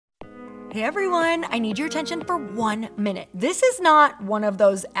Hey everyone, I need your attention for 1 minute. This is not one of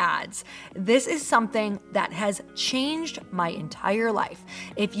those ads. This is something that has changed my entire life.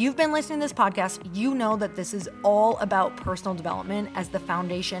 If you've been listening to this podcast, you know that this is all about personal development as the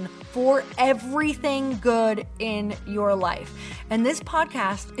foundation for everything good in your life. And this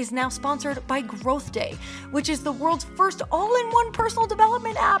podcast is now sponsored by Growth Day, which is the world's first all-in-one personal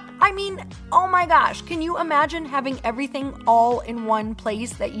development app. I mean, oh my gosh, can you imagine having everything all in one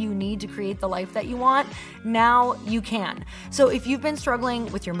place that you need to create the life that you want? Now you can. So if you've been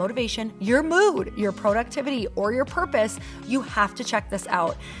struggling with your motivation, your mood, your productivity, or your purpose, you have to check this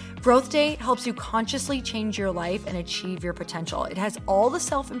out. Growth Day helps you consciously change your life and achieve your potential. It has all the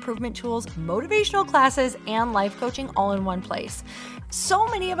self-improvement tools, motivational classes, and life coaching all in one place. So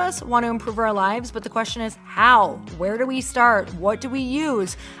many of us want to improve our lives, but the question is how? Where do we start? What do we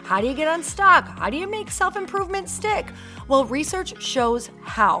use? How do you get unstuck? How do you make self-improvement stick? Well, research shows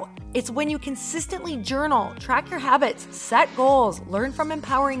how. It's when you consistently journal, track your habits, set goals, learn from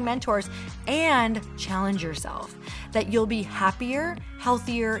empowering mentors, and challenge yourself that you'll be happier,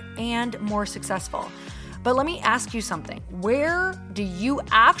 healthier, and more successful. But let me ask you something. Where do you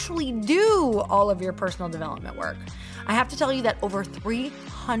actually do all of your personal development work? I have to tell you that over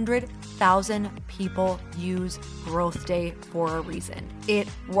 300,000 people use Growth Day for a reason. It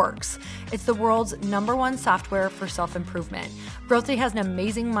works. It's the world's #1 software for self-improvement. Growth Day has an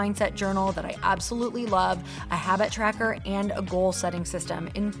amazing mindset journal that I absolutely love, a habit tracker, and a goal-setting system.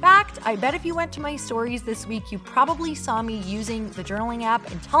 In fact, I bet if you went to my stories this week, you probably saw me using the journaling app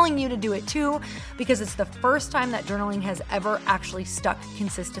and telling you to do it too, because it's the first time that journaling has ever actually stuck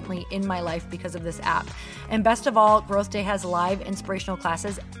consistently in my life because of this app. And best of all, Growth Day has live inspirational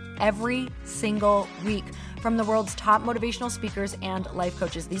classes every single week from the world's top motivational speakers and life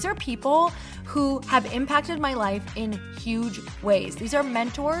coaches. These are people who have impacted my life in huge ways. These are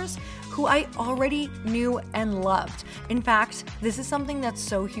mentors who I already knew and loved. In fact, this is something that's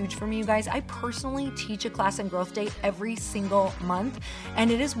so huge for me, you guys. I personally teach a class in Growth Day every single month,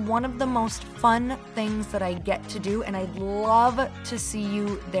 and it is one of the most fun things that I get to do, and I'd love to see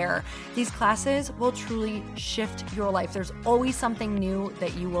you there. These classes will truly shift your life. There's always something new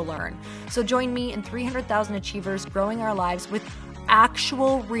that you will learn. So join me and 300,000 achievers growing our lives with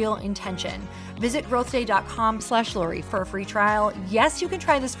actual real intention. Visit growthday.com/Lori for a free trial. Yes, you can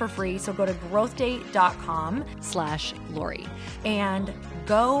try this for free. So go to growthday.com/Lori and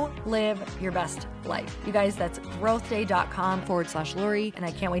go live your best life. You guys, that's growthday.com/Lori. And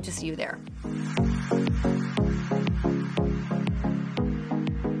I can't wait to see you there.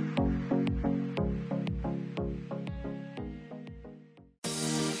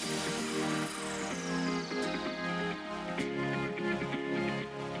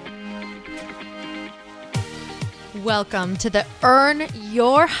 Welcome to the Earn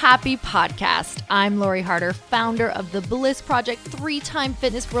Your Happy podcast. I'm Lori Harder, founder of The Bliss Project, 3-time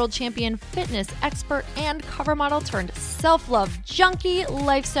fitness world champion, fitness expert, and cover model turned self-love junkie,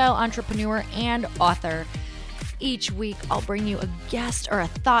 lifestyle entrepreneur, and author. Each week, I'll bring you a guest or a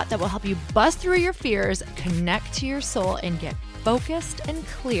thought that will help you bust through your fears, connect to your soul, and get focused and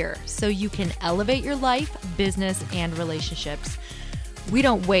clear so you can elevate your life, business, and relationships. We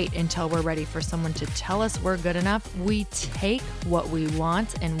don't wait until we're ready for someone to tell us we're good enough. We take what we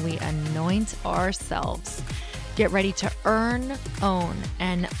want and we anoint ourselves. Get ready to earn, own,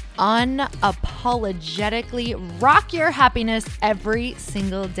 and unapologetically rock your happiness every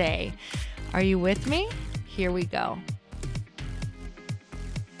single day. Are you with me? Here we go.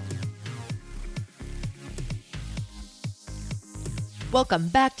 Welcome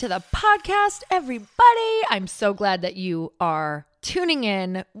back to the podcast, everybody. I'm so glad that you are tuning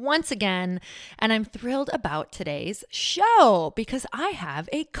in once again, and I'm thrilled about today's show because I have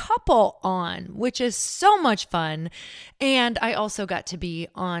a couple on, which is so much fun, and I also got to be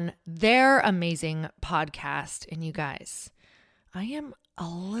on their amazing podcast, and you guys, I am a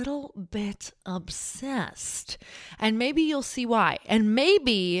little bit obsessed, and maybe you'll see why, and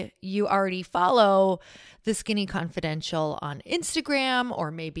maybe you already follow The Skinny Confidential on Instagram, or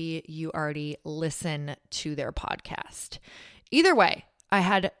maybe you already listen to their podcast. Either way, I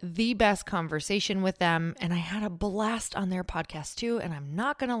had the best conversation with them, and I had a blast on their podcast too. And I'm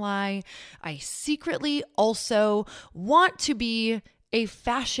not going to lie, I secretly also want to be a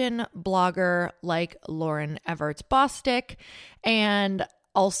fashion blogger like Lauren Evarts Bostic. And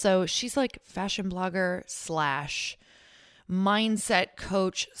also, she's like fashion blogger / mindset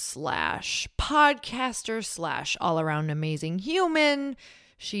coach / podcaster / all around amazing human.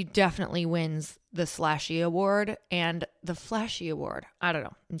 She definitely wins the Slashy Award and the Flashy Award. I don't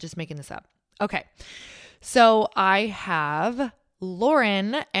know. I'm just making this up. Okay. So I have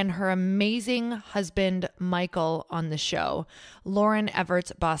Lauren and her amazing husband, Michael, on the show. Lauren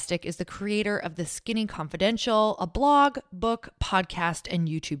Everts Bostic is the creator of The Skinny Confidential, a blog, book, podcast, and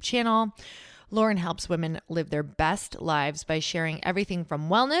YouTube channel. Lauren helps women live their best lives by sharing everything from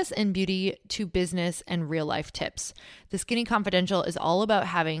wellness and beauty to business and real life tips. The Skinny Confidential is all about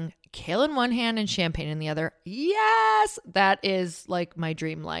having kale in one hand and champagne in the other. Yes, that is like my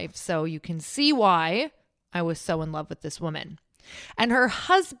dream life. So you can see why I was so in love with this woman. And her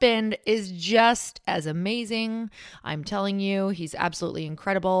husband is just as amazing. I'm telling you, he's absolutely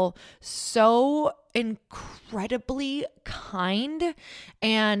incredible. So incredibly kind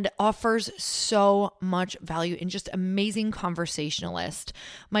and offers so much value and just amazing conversationalist.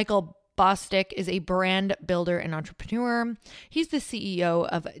 Michael Bostic is a brand builder and entrepreneur. He's the CEO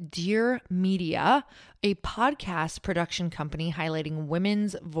of Dear Media, a podcast production company highlighting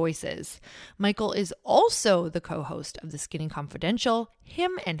women's voices. Michael is also the co-host of The Skinny Confidential,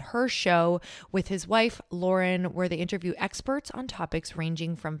 him and her show with his wife, Lauren, where they interview experts on topics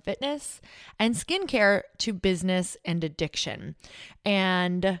ranging from fitness and skincare to business and addiction.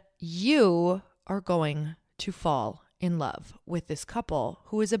 And you are going to fall in love with this couple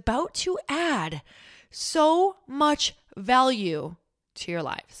who is about to add so much value to your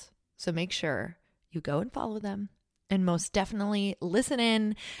lives. So make sure you go and follow them, and most definitely listen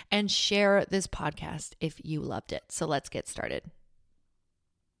in and share this podcast if you loved it. So let's get started.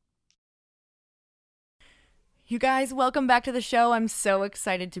 You guys, welcome back to the show. I'm so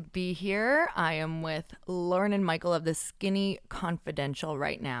excited to be here. I am with Lauren and Michael of The Skinny Confidential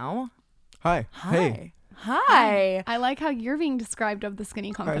right now. Hi. Hey. Hi. I like how you're being described of The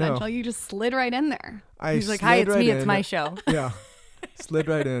Skinny Confidential. You just slid right in there. He's like, hi, it's me. It's my show. Yeah. Slid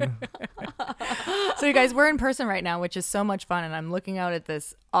right in. So you guys, we're in person right now, which is so much fun. And I'm looking out at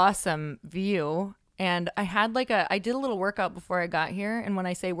this awesome view. And I did a little workout before I got here. And when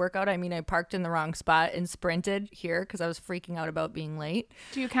I say workout, I mean I parked in the wrong spot and sprinted here because I was freaking out about being late.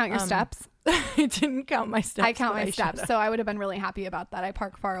 Do you count your steps? I didn't count my steps. I count my steps, so I would have been really happy about that. I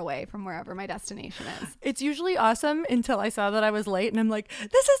park far away from wherever my destination is. It's usually awesome until I saw that I was late, and I'm like,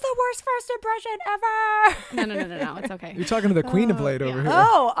 this is the worst first impression ever. No. It's okay. You're talking to the queen of late over here.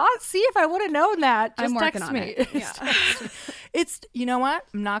 Oh, I'll see if I would have known that. Just I'm working text me. on it. Yeah. It's, you know what?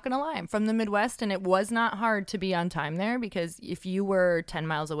 I'm not going to lie. I'm from the Midwest, and it was not hard to be on time there because if you were 10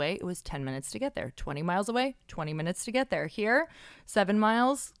 miles away, it was 10 minutes to get there. 20 miles away, 20 minutes to get there. Here, 7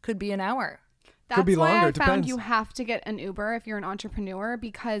 miles could be an hour. That's be longer, why I it found depends. you have to get an Uber if you're an entrepreneur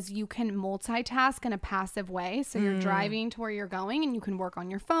because you can multitask in a passive way. So you're driving to where you're going and you can work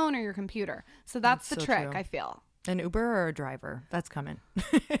on your phone or your computer. So that's the so trick, true. I feel. An Uber or a driver? That's coming.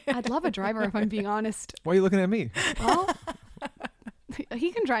 I'd love a driver if I'm being honest. Why are you looking at me? Well,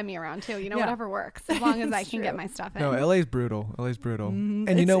 he can drive me around too. Whatever works as long as I can get my stuff in. No, LA's brutal. And you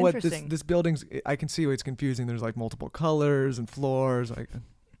It's know what? interesting. This building's, I can see why it's confusing. There's like multiple colors and floors.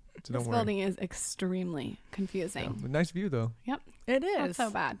 So This don't worry. building is extremely confusing. Yeah, nice view though. Yep. It is. Not so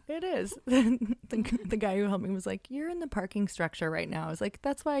bad. It is. The guy who helped me was like, you're in the parking structure right now. I was like,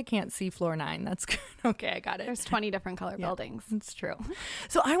 that's why I can't see floor 9. That's good. Okay, I got it. There's 20 different color buildings. It's true.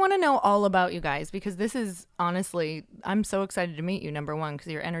 So I want to know all about you guys because this is honestly, I'm so excited to meet you, number one,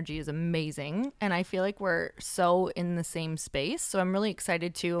 because your energy is amazing. And I feel like we're so in the same space. So I'm really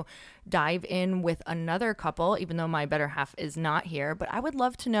excited to dive in with another couple, even though my better half is not here. But I would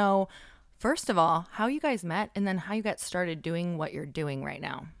love to know, first of all, how you guys met and then how you got started doing what you're doing right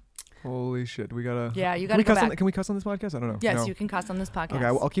now. Holy shit. We gotta. Yeah, you gotta go back. Can we cuss on this podcast? I don't know. Yes, No. you can cuss on this podcast. Okay,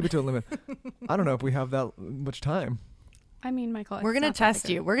 I'll keep it to a limit. I don't know if we have that much time. I mean, Michael, We're going to it's not that test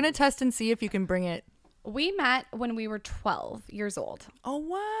big you. We're going to test and see if you can bring it. We met when we were 12 years old. Oh,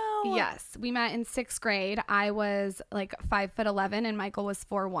 wow. Yes, we met in 6th grade. I was like 5'11" and Michael was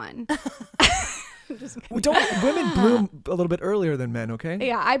 4'1". Women bloom a little bit earlier than men, okay?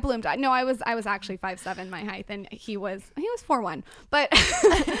 Yeah, I bloomed. No, I was actually 5'7" my height, and he was 4'1". But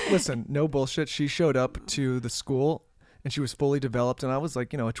Listen, no bullshit. She showed up to the school and she was fully developed, and I was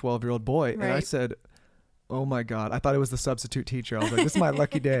like, a 12-year-old boy, and I Right. said, oh my God, I thought it was the substitute teacher. I was like, this is my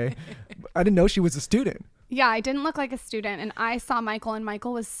lucky day. I didn't know she was a student. yeah, I didn't look like a student, and I saw Michael, and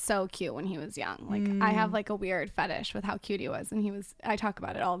Michael was so cute when he was young. Like I have like a weird fetish with how cute he was, and I talk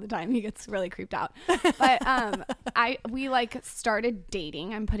about it all the time. He gets really creeped out. But we like started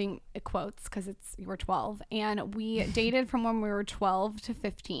dating. I'm putting quotes because we're 12, and we dated from when we were 12 to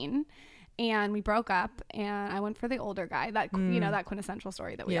 15. And we broke up, and I went for the older guy. That that quintessential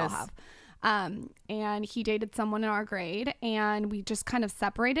story that we all Yes. have. And he dated someone in our grade, and we just kind of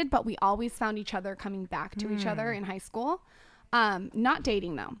separated, but we always found each other coming back to each other in high school. Not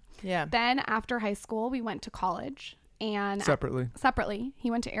dating though. Yeah. Then after high school, we went to college, And separately.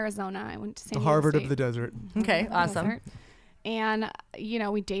 He went to Arizona. I went to San the Diego Harvard State. of the desert. Okay, awesome. Desert. And,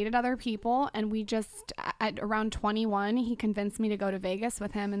 we dated other people, and we just, at around 21, he convinced me to go to Vegas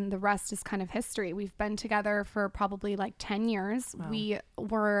with him, and the rest is kind of history. We've been together for probably like 10 years. Wow. We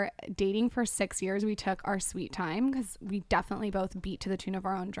were dating for 6 years. We took our sweet time because we definitely both beat to the tune of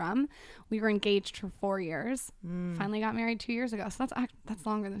our own drum. We were engaged for 4 years. Finally got married 2 years ago. So that's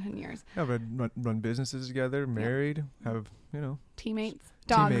longer than 10 years. Yeah, run businesses together, married, have, teammates,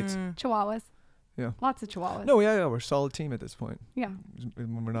 dogs, chihuahuas. Yeah. Lots of chihuahuas. No, yeah, we're a solid team at this point. Yeah.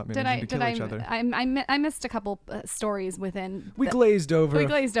 When we're not managing to kill each other. I missed a couple stories within. We glazed over.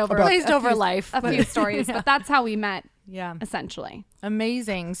 Life. A few stories, but that's how we met. Yeah. Essentially.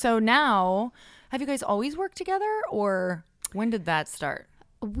 Amazing. So now, have you guys always worked together, or when did that start?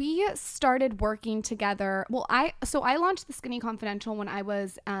 We started working together. Well, I launched the Skinny Confidential when I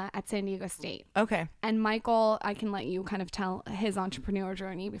was at San Diego State. Okay. And Michael, I can let you kind of tell his entrepreneur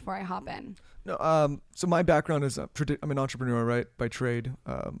journey before I hop in. No, so my background is I'm an entrepreneur, right, by trade.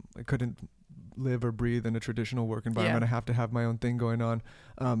 I couldn't live or breathe in a traditional work environment. I have to have my own thing going on.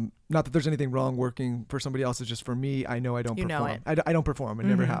 Not that there's anything wrong working for somebody else. It's just for me, I know I don't perform. I don't perform. I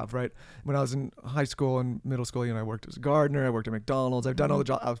never have, right? When I was in high school and middle school, I worked as a gardener. I worked at McDonald's. I've done all the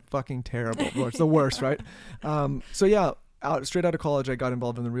jobs. I was fucking terrible. It's the worst, right? So yeah, straight out of college, I got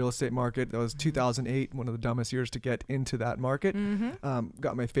involved in the real estate market. That was 2008, one of the dumbest years to get into that market.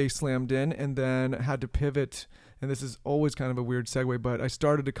 Got my face slammed in, and then had to pivot. And this is always kind of a weird segue, but I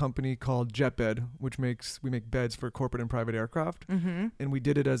started a company called JetBed, which we make beds for corporate and private aircraft. And we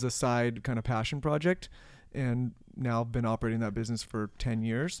did it as a side kind of passion project. And now I've been operating that business for 10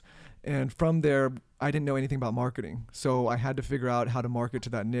 years. And from there, I didn't know anything about marketing. So I had to figure out how to market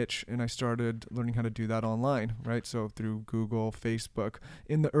to that niche. And I started learning how to do that online, right? So through Google, Facebook.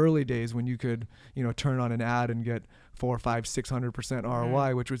 In the early days when you could, turn on an ad and get 400, 500, 600%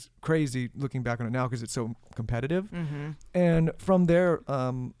 ROI, which was crazy looking back on it now because it's so competitive. And from there,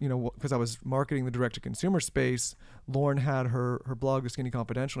 because I was marketing the direct-to-consumer space, Lauren had her blog, The Skinny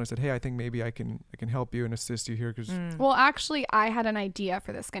Confidential, and I said, hey, I think maybe I can help you and assist you here. Well, actually, I had an idea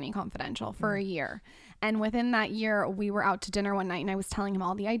for The Skinny Confidential for a year. And within that year, we were out to dinner one night, and I was telling him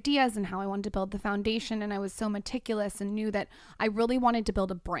all the ideas and how I wanted to build the foundation. And I was so meticulous and knew that I really wanted to build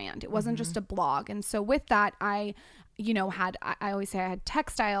a brand. It wasn't just a blog. And so with that, I always say I had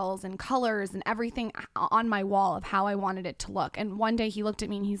textiles and colors and everything on my wall of how I wanted it to look. And one day he looked at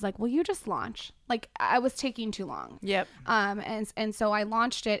me and he's like, will you just launch? Like, I was taking too long. Yep. And so I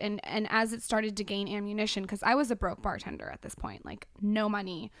launched it, and as it started to gain ammunition, because I was a broke bartender at this point, like no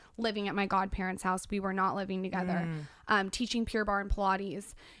money, living at my godparents' house. We were not living together, teaching Pure Barre and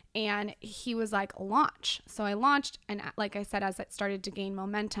Pilates. And he was like, launch. So I launched. And like I said, as it started to gain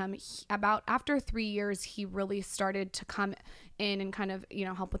momentum, after 3 years, he really started to come in and kind of,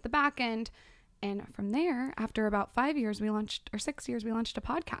 help with the back end. And from there, after about 5 years, 6 years, we launched a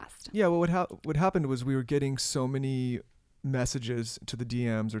podcast. Yeah. Well, what happened was we were getting so many messages to the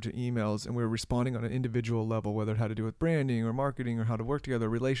DMs or to emails, and we were responding on an individual level, whether it had to do with branding or marketing or how to work together,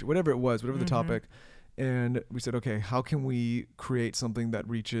 whatever it was, whatever the topic. And we said, okay, how can we create something that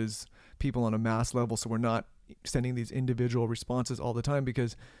reaches people on a mass level so we're not sending these individual responses all the time?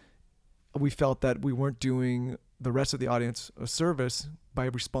 Because we felt that we weren't doing the rest of the audience a service by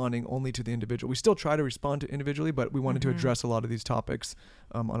responding only to the individual. We still try to respond to individually, but we wanted to address a lot of these topics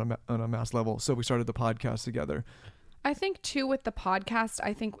on a mass level. So we started the podcast together. I think too with the podcast,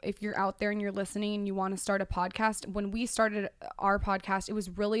 I think if you're out there and you're listening and you want to start a podcast, when we started our podcast, it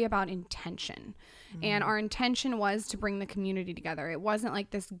was really about intention. And our intention was to bring the community together. It wasn't like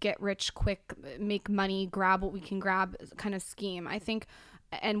this get rich quick, make money, grab what we can grab kind of scheme. I think,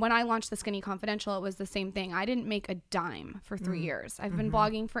 and when I launched the Skinny Confidential, it was the same thing. I didn't make a dime for 3 years. I've been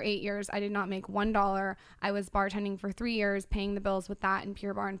blogging for 8 years. I did not make $1. I was bartending for 3 years, paying the bills with that and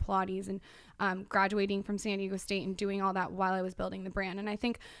Pure Barre and Pilates, and graduating from San Diego State and doing all that while I was building the brand. And I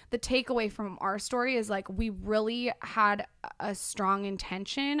think the takeaway from our story is like, we really had a strong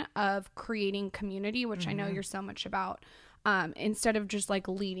intention of creating community, which I know you're so much about, instead of just like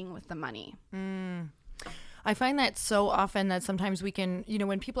leading with the money. I find that so often that sometimes we can,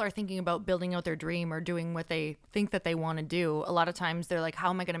 when people are thinking about building out their dream or doing what they think that they want to do, a lot of times they're like,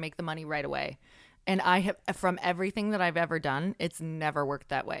 how am I going to make the money right away? And I have, from everything that I've ever done, it's never worked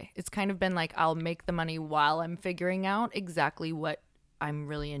that way. It's kind of been like, I'll make the money while I'm figuring out exactly what I'm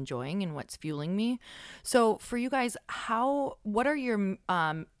really enjoying and what's fueling me. So for you guys, what are your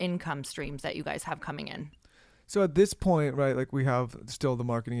income streams that you guys have coming in? So at this point, right, like we have still the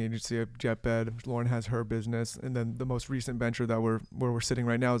marketing agency of JetBed. Lauren has her business. And then the most recent venture that where we're sitting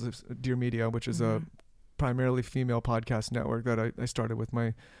right now is Dear Media, which is a primarily female podcast network that I started with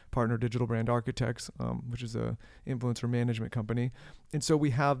my partner, Digital Brand Architects, which is a influencer management company. And so we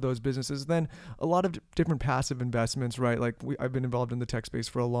have those businesses. Then a lot of different passive investments, right? Like I've been involved in the tech space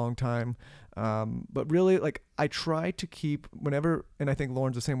for a long time. But really, like, I try to keep whenever, and I think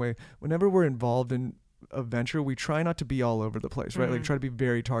Lauren's the same way, whenever we're involved in a venture, we try not to be all over the place, right? Like try to be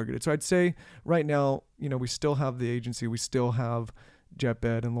very targeted. So I'd say right now, we still have the agency, we still have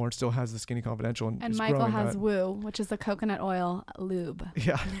JetBed, and Lauren still has the Skinny Confidential, and Michael has Woo, which is a coconut oil lube.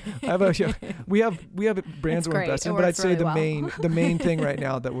 Yeah, we have brands we're invested in, but I'd say the main thing right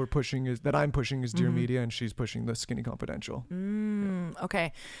now that I'm pushing is Dear Media, and she's pushing the Skinny Confidential.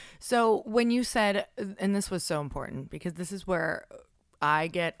 Okay, so when you said, and this was so important because this is where I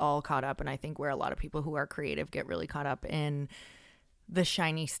get all caught up, and I think where a lot of people who are creative get really caught up in the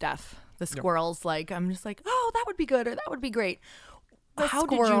shiny stuff, the squirrels. Like, I'm just like, oh, that would be good, or that would be great. How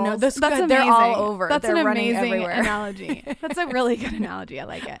did you know? That's amazing. They're all over. That's they're an running amazing everywhere. analogy. That's a really good analogy. I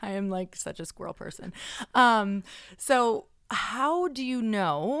like it. I am like such a squirrel person. So how do you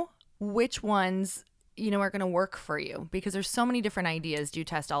know which ones are going to work for you? Because there's so many different ideas. Do you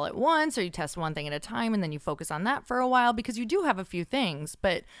test all at once, or you test one thing at a time and then you focus on that for a while? Because you do have a few things,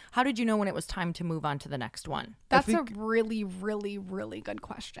 but how did you know when it was time to move on to the next one? That's a really, really, really good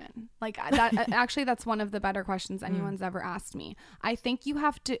question. Like that, actually, that's one of the better questions anyone's ever asked me. I think you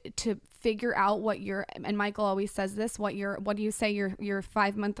have to figure out what and Michael always says this, what do you say your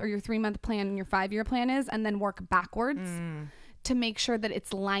 5 month or your 3 month plan and your 5 year plan is, and then work backwards. To make sure that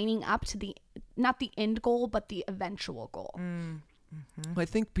it's lining up to not the end goal, but the eventual goal. I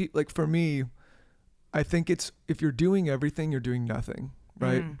think, like for me, I think it's, if you're doing everything, you're doing nothing,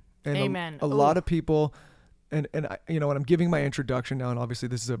 right? And Amen. A lot of people, and I, when I'm giving my introduction now, and obviously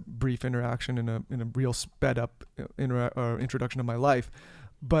this is a brief interaction in a real sped up introduction of my life,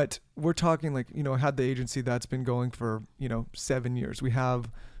 but we're talking like, I had the agency that's been going for 7 years. We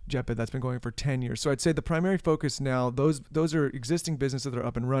have JetBed that's been going for 10 years. So I'd say the primary focus now, those are existing businesses that are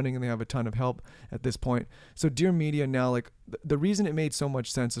up and running, and they have a ton of help at this point. So Dear Media now, like the reason it made so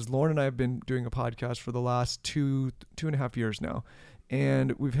much sense is Lauren and I have been doing a podcast for the last two and a half years now.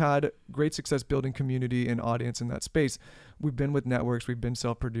 And we've had great success building community and audience in that space. We've been with networks, we've been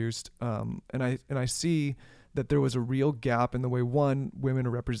self-produced. And I see that there was a real gap in the way, one, women are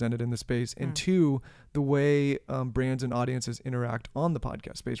represented in the space, and two, the way brands and audiences interact on the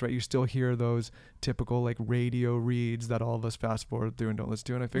podcast space, right? You still hear those typical like radio reads that all of us fast forward through and don't listen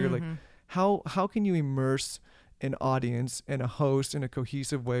to. And I figured like, how can you immerse an audience and a host in a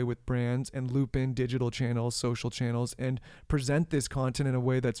cohesive way with brands and loop in digital channels, social channels, and present this content in a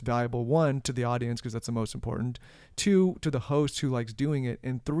way that's valuable, one, to the audience, because that's the most important, two, to the host who likes doing it,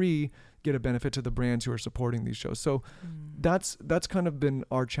 and three, get a benefit to the brands who are supporting these shows. So that's kind of been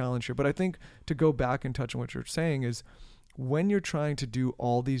our challenge here. But I think to go back and touch on what you're saying is, when you're trying to do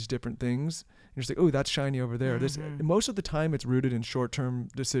all these different things, you're just like, oh, that's shiny over there. This, most of the time it's rooted in short-term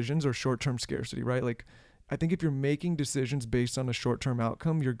decisions or short-term scarcity, right? Like, I think if you're making decisions based on a short-term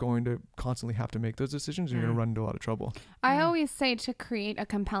outcome, you're going to constantly have to make those decisions, and you're going to run into a lot of trouble. I always say, to create a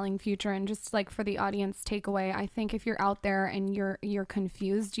compelling future, and just like for the audience takeaway, I think if you're out there and you're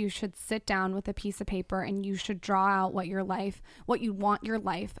confused, you should sit down with a piece of paper and you should draw out what you want your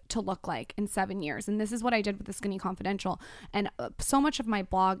life to look like in 7 years. And this is what I did with the Skinny Confidential. And so much of my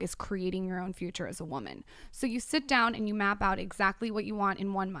blog is creating your own future as a woman. So you sit down and you map out exactly what you want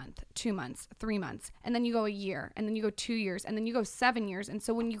in 1 month, 2 months, 3 months, and then you go a year, and then you go 2 years, and then you go 7 years. And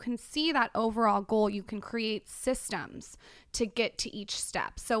so when you can see that overall goal, you can create systems to get to each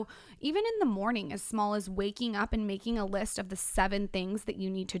step. So even in the morning, as small as waking up and making a list of the 7 things that you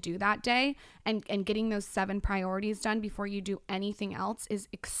need to do that day, and getting those 7 priorities done before you do anything else, is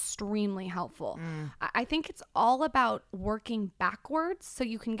extremely helpful. I think it's all about working backwards so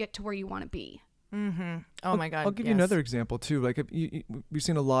you can get to where you want to be. Oh my God. I'll give you another example too. Like, we've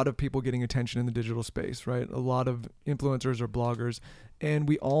seen a lot of people getting attention in the digital space, right? A lot of influencers or bloggers, and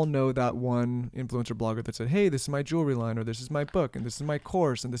we all know that one influencer blogger that said, hey, this is my jewelry line, or this is my book, and this is my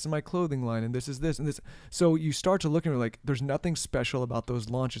course, and this is my clothing line, and this is this and this. So you start to look and you're like, there's nothing special about those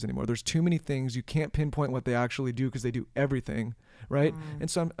launches anymore. There's too many things. You can't pinpoint what they actually do because they do everything, right? And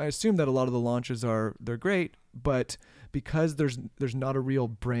so I assume that a lot of the launches they're great, but because there's not a real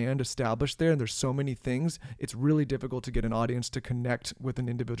brand established there, and there's so many things, it's really difficult to get an audience to connect with an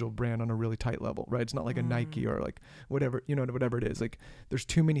individual brand on a really tight level, right? It's not like a Nike or like whatever it is. Like, there's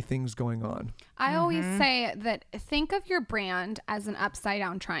too many things going on. I always say that, think of your brand as an upside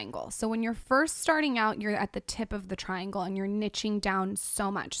down triangle. So when you're first starting out, you're at the tip of the triangle and you're niching down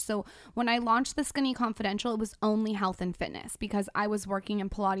so much. So when I launched the Skinny Confidential, it was only health and fitness, because I was working in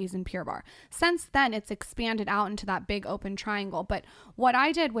Pilates and Pure Barre. Since then, it's expanded out into that big open triangle. But what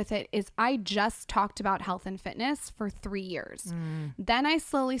I did with it is I just talked about health and fitness for 3 years. Then I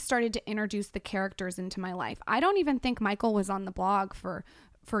slowly started to introduce the characters into my life. I don't even think Michael was on the blog for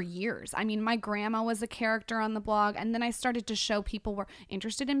years. I mean, my grandma was a character on the blog, and then I started to show people were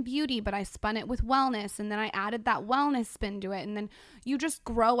interested in beauty, but I spun it with wellness, and then I added that wellness spin to it, and then you just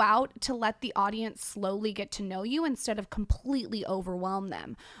grow out to let the audience slowly get to know you instead of completely overwhelm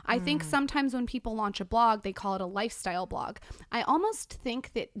them. I think sometimes when people launch a blog, they call it a lifestyle blog. I almost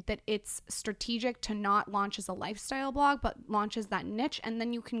think that it's strategic to not launch as a lifestyle blog, but launch as that niche, and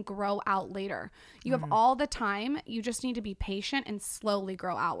then you can grow out later. You have all the time. You just need to be patient and slowly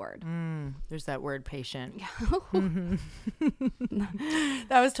grow outward. There's that word patient. That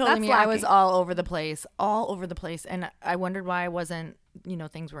was totally me. Lacking. I was all over the place. And I wondered why I wasn't,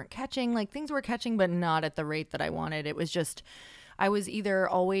 things weren't catching. Like things were catching, but not at the rate that I wanted. It was just, I was either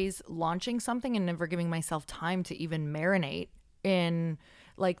always launching something and never giving myself time to even marinate in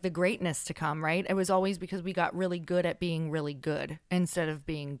like the greatness to come, right? It was always because we got really good at being really good instead of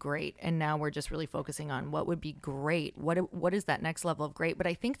being great. And now we're just really focusing on what would be great. What is that next level of great? But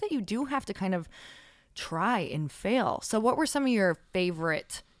I think that you do have to kind of try and fail. So what were some of your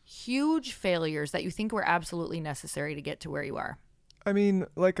favorite huge failures that you think were absolutely necessary to get to where you are? I mean,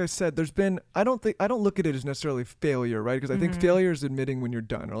 like I said, I don't look at it as necessarily failure, right? Because I think failure is admitting when you're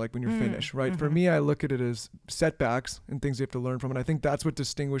done or like when you're finished, right? For me, I look at it as setbacks and things you have to learn from. And I think that's what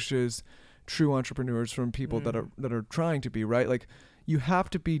distinguishes true entrepreneurs from people that are trying to be, right? Like you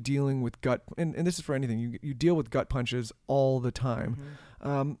have to be dealing with gut, and this is for anything. You deal with gut punches all the time.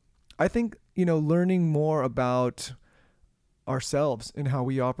 I think, learning more about ourselves and how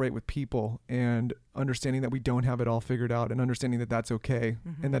we operate with people and understanding that we don't have it all figured out and understanding that that's okay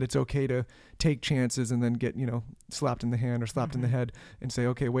and that it's okay to take chances and then get, slapped in the hand or slapped in the head and say,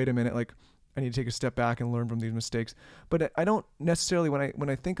 okay, wait a minute, like I need to take a step back and learn from these mistakes. But I don't necessarily, when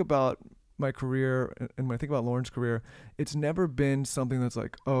I think about my career and when I think about Lauren's career, it's never been something that's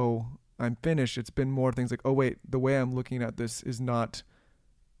like, oh, I'm finished. It's been more things like, oh wait, the way I'm looking at this is not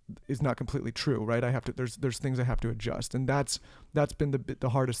completely true, right? I have to, there's things I have to adjust. And that's been the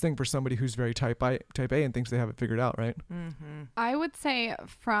hardest thing for somebody who's very type A and thinks they have it figured out, right? I would say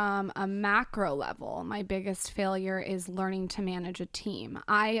from a macro level, my biggest failure is learning to manage a team.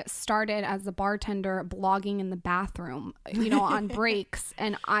 I started as a bartender blogging in the bathroom, on breaks,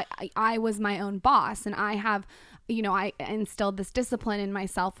 and I was my own boss, and I instilled this discipline in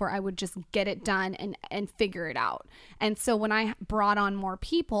myself where I would just get it done and figure it out. And so when I brought on more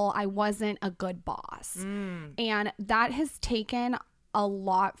people, I wasn't a good boss. And that has taken a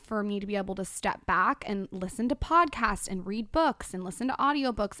lot for me to be able to step back and listen to podcasts and read books and listen to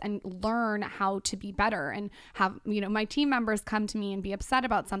audiobooks and learn how to be better and have, my team members come to me and be upset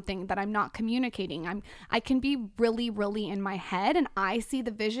about something that I'm not communicating. I can be really, really in my head and I see the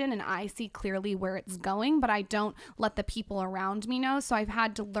vision and I see clearly where it's going, but I don't let the people around me know. So I've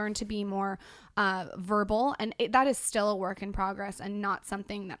had to learn to be more verbal, and that is still a work in progress and not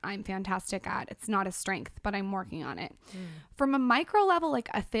something that I'm fantastic at. It's not a strength, but I'm working on it. From a micro level, like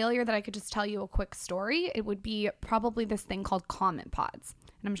a failure that I could just tell you a quick story, it would be probably this thing called comment pods.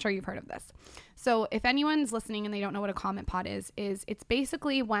 And I'm sure you've heard of this. So if anyone's listening and they don't know what a comment pod is it's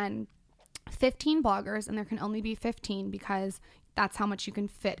basically when 15 bloggers, and there can only be 15 because that's how much you can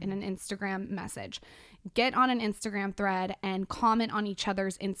fit in an Instagram message, get on an Instagram thread and comment on each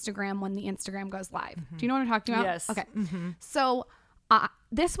other's Instagram when the Instagram goes live. Do you know what I'm talking about? Yes. Okay. So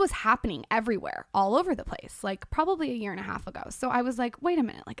this was happening everywhere, all over the place, like probably a year and a half ago. So I was like, wait a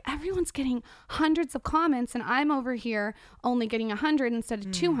minute, like everyone's getting hundreds of comments and I'm over here only getting 100 instead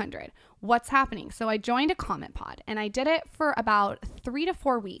of 200. What's happening? So I joined a comment pod and I did it for about 3 to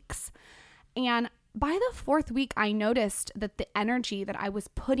 4 weeks. And by the 4th week, I noticed that the energy that I was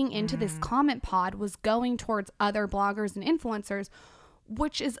putting into this comment pod was going towards other bloggers and influencers,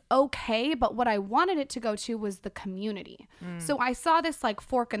 which is okay. But what I wanted it to go to was the community. So I saw this like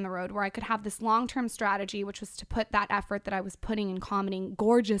fork in the road where I could have this long-term strategy, which was to put that effort that I was putting in commenting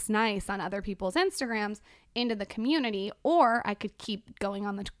gorgeous nice on other people's Instagrams into the community, or I could keep going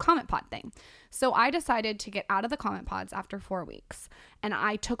on the comment pod thing. So I decided to get out of the comment pods after 4 weeks. And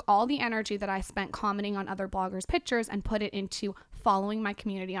I took all the energy that I spent commenting on other bloggers' pictures and put it into following my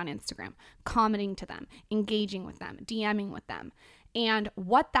community on Instagram, commenting to them, engaging with them, DMing with them. And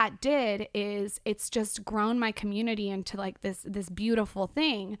what that did is it's just grown my community into like this beautiful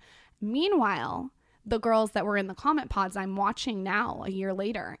thing. Meanwhile, the girls that were in the comment pods, I'm watching now a year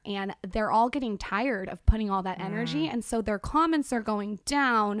later, and they're all getting tired of putting all that energy. And so their comments are going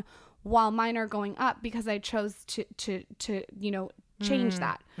down while mine are going up because I chose to change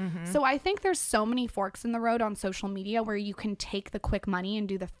that. So I think there's so many forks in the road on social media where you can take the quick money and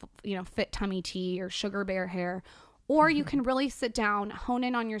do the, fit tummy tea or sugar bear hair, or you can really sit down, hone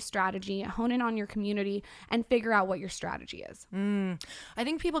in on your strategy, hone in on your community, and figure out what your strategy is. I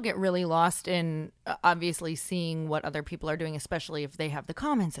think people get really lost in obviously seeing what other people are doing, especially if they have the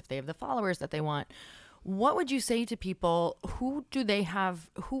comments, if they have the followers that they want. What would you say to people? Who do they have?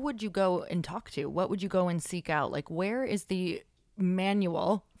 Who would you go and talk to? What would you go and seek out? Like, where is the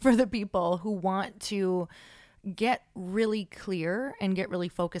manual for the people who want to get really clear and get really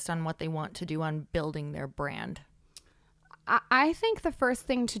focused on what they want to do on building their brand? I think the first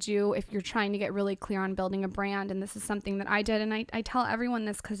thing to do if you're trying to get really clear on building a brand, and this is something that I did, and I tell everyone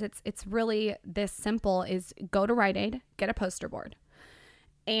this because it's really this simple, is go to Rite Aid, get a poster board,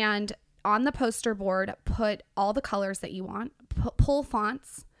 and on the poster board, put all the colors that you want, pull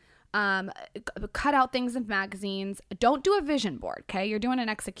fonts, cut out things in magazines. Don't do a vision board, okay? You're doing an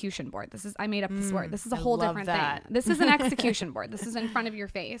execution board. I made up this word. This is a whole different thing. This is an execution board. This is in front of your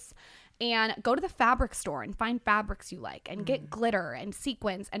face. And go to the fabric store and find fabrics you like and get glitter and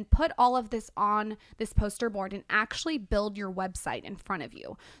sequins and put all of this on this poster board and actually build your website in front of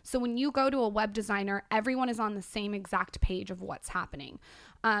you. So when you go to a web designer, everyone is on the same exact page of what's happening.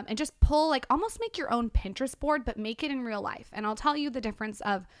 And just pull, almost make your own Pinterest board, but make it in real life. And I'll tell you the difference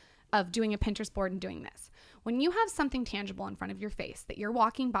of doing a Pinterest board and doing this. When you have something tangible in front of your face that you're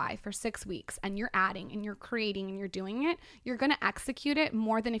walking by for 6 weeks and you're adding and you're creating and you're doing it, you're going to execute it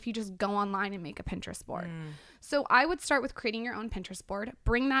more than if you just go online and make a Pinterest board. So I would start with creating your own Pinterest board,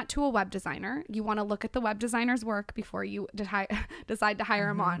 bring that to a web designer. You want to look at the web designer's work before you decide to hire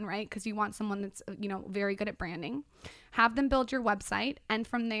them on, right? Because you want someone that's, very good at branding. Have them build your website, and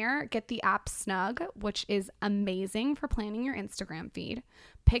from there, get the app Snug, which is amazing for planning your Instagram feed.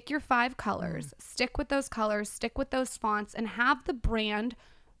 Pick your 5 colors, stick with those colors, stick with those fonts, and have the brand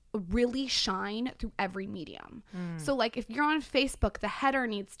really shine through every medium. So if you're on Facebook, the header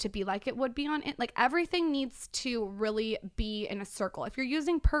needs to be like it would be on it. Everything needs to really be in a circle. If you're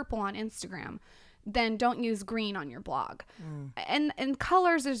using purple on Instagram, then don't use green on your blog. And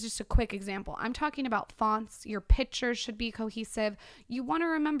colors is just a quick example. I'm talking about fonts. Your pictures should be cohesive. You want to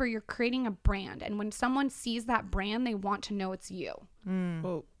remember you're creating a brand. And when someone sees that brand, they want to know it's you.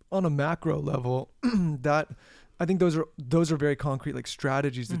 Well, on a macro level, I think those are very concrete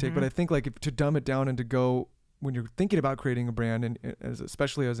strategies to take. But I think if to dumb it down and to go, when you're thinking about creating a brand, and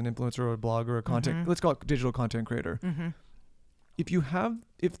especially as an influencer or a blogger or a content, let's call it digital content creator.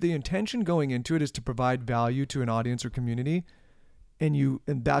 If the intention going into it is to provide value to an audience or community,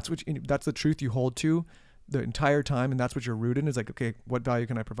 and that's the truth you hold to the entire time, and that's what you're rooted in, is okay, what value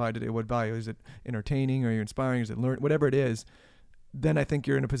can I provide today? What value? Is it entertaining? Are you inspiring? Is it learn? Whatever it is, then I think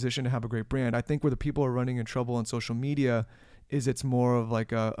you're in a position to have a great brand. I think where the people are running in trouble on social media is it's more of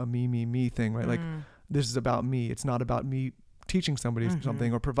a me thing, right? This is about me. It's not about me teaching somebody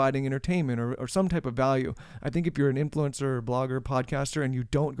something or providing entertainment or some type of value. I think if you're an influencer, blogger, podcaster, and you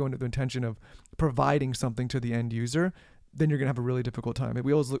don't go into the intention of providing something to the end user, then you're going to have a really difficult time.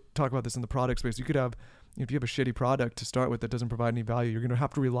 We always talk about this in the product space. You could have, if you have a shitty product to start with that doesn't provide any value, you're going to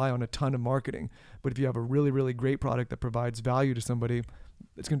have to rely on a ton of marketing. But if you have a really, really great product that provides value to somebody,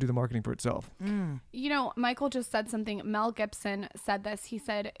 it's going to do the marketing for itself. Michael just said something. Mel Gibson said this. He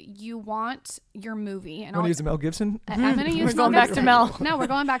said, you want your movie. And I'm going to use Mel Gibson? I'm going to use Mel Gibson. Back to Mel. No, we're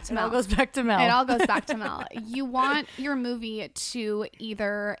going back to Mel. It all goes back to Mel. It all goes back to Mel. You want your movie to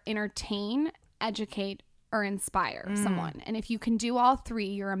either entertain, educate, or inspire someone. And if you can do all 3,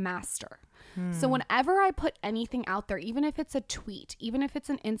 you're a master. So whenever I put anything out there, even if it's a tweet, even if it's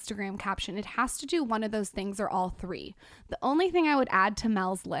an Instagram caption, it has to do one of those things or all 3. The only thing I would add to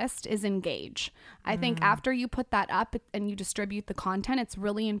Mel's list is engage. I think after you put that up and you distribute the content, it's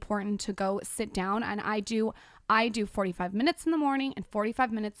really important to go sit down, and I do 45 minutes in the morning and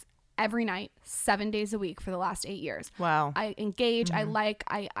 45 minutes every night, 7 days a week for the last 8 years. Wow. I engage,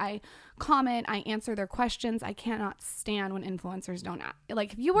 I comment, I answer their questions. I cannot stand when influencers don't ask.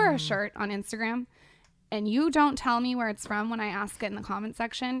 If you wear a shirt on Instagram and you don't tell me where it's from when I ask it in the comment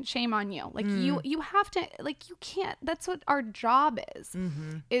section, shame on you. You have to, you can't, that's what our job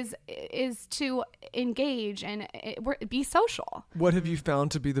is to engage and be social. What have you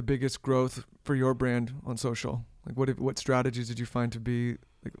found to be the biggest growth for your brand on social? What strategies did you find to be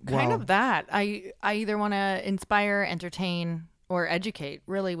kind of that? I either want to inspire, entertain, or educate,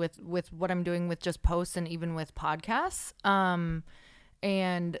 really, with what I'm doing with just posts and even with podcasts.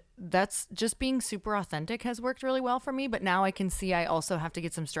 And that's just being super authentic has worked really well for me. But now I can see I also have to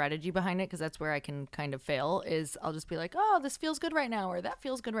get some strategy behind it, because that's where I can kind of fail. Is I'll just be like, oh, this feels good right now, or that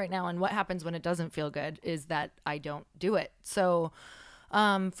feels good right now. And what happens when it doesn't feel good is that I don't do it. So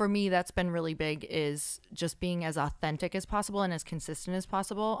for me, that's been really big, is just being as authentic as possible and as consistent as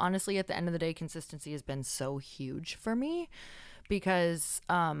possible. Honestly, at the end of the day, consistency has been so huge for me, because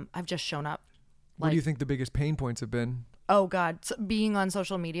I've just shown up. What do you think the biggest pain points have been? Oh God, being on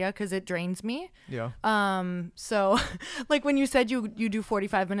social media, because it drains me. Yeah. So like when you said you do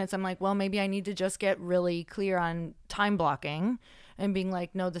 45 minutes, I'm like, well, maybe I need to just get really clear on time blocking and being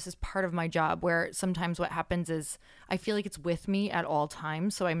like, no, this is part of my job. Where sometimes what happens is I feel like it's with me at all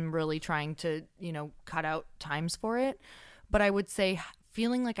times. So I'm really trying to, cut out times for it. But I would say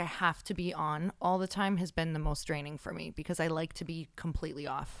feeling like I have to be on all the time has been the most draining for me, because I like to be completely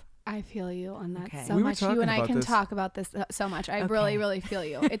off. I feel you on that Okay. so We were much. You talking and I about can this. talk about this so much. I really, really feel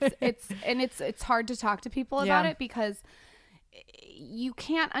you. It's hard to talk to people about Yeah. it, because you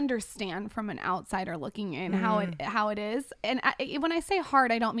can't understand from an outsider looking in how it is. And when I say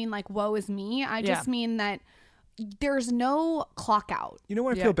hard, I don't mean like woe is me. I just mean that there's no clock out. You know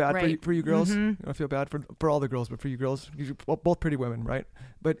what I Yeah, feel bad right. for you girls? I feel bad for all the girls, but for you girls, you're both pretty women, right?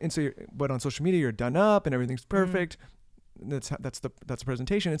 But on social media, you're done up and everything's perfect. That's the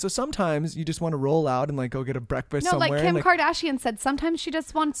presentation. And so sometimes you just want to roll out and like go get a breakfast No, somewhere. like Kim and, Kardashian said, sometimes she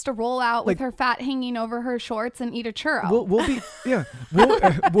just wants to roll out with Like- her fat hanging over her shorts and eat a churro. we'll be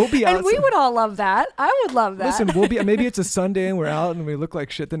we'll be out. And we would all love that. I would love that. Listen, we'll be, maybe it's a Sunday and we're out and we look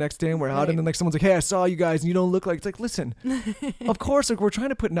like shit the next day and we're out, Right. and then like someone's like, hey, I saw you guys and you don't look like, it's like, listen, of course, like we're trying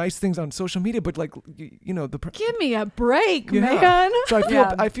to put nice things on social media, but like Give me a break, Yeah. man. So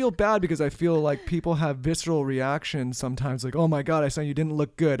Yeah. I feel bad, because I feel like people have visceral reactions sometimes, like, oh my God, I saw you didn't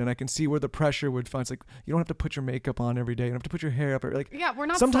look good, and I can see where the pressure would find. It's like, you don't have to put your makeup on every day. You don't have to put your hair up. Like, Yeah, we're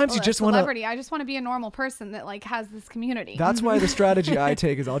not sometimes you a just want to. celebrity. I just want to be a normal person that like has this community. That's why the strategy I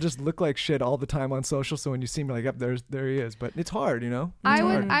take is I'll just look like shit all the time on social. So when you see me, like, yep, there he is. But it's hard, It's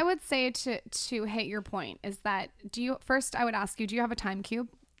hard. I would say to hit your point is that I would ask you, do you have a time cube?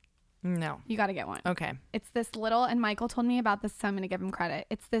 No. You got to get one. Okay. It's this little, and Michael told me about this, so I'm going to give him credit.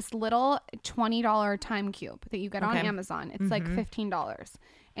 It's this little $20 time cube that you get on Okay. Amazon. It's like $15,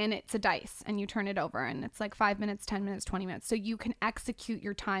 and it's a dice, and you turn it over, and it's like 5 minutes, 10 minutes, 20 minutes. So you can execute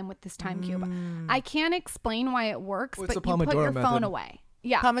your time with this time cube. I can't explain why it works, Well, it's but the you put Pomodoro your phone method. away.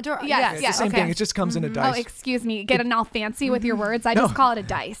 Yeah. Pomodoro? Yes, Yeah, It's yes. the same Okay. thing. It just comes in a Oh, dice. excuse me. Getting all fancy with your words. I just call it a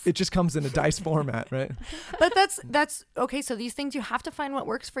dice. It just comes in a dice format, right? But that's okay. So these things, you have to find what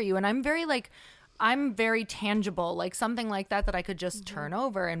works for you. And I'm very tangible, like something like that I could just turn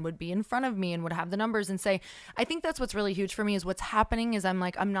over and would be in front of me and would have the numbers and say. I think that's what's really huge for me, is what's happening is I'm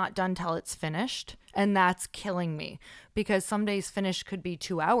not done till it's finished. And that's killing me, because some days finished could be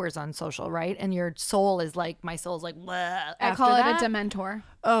 2 hours on social, right? And your soul is like, my soul's like, bleh, I call after it that. a dementor.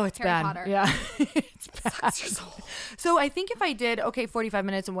 Oh, it's Harry bad. Potter. Yeah. It's bad. So I think if I did, 45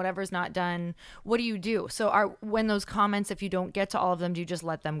 minutes and whatever's not done, what do you do? So when those comments, if you don't get to all of them, do you just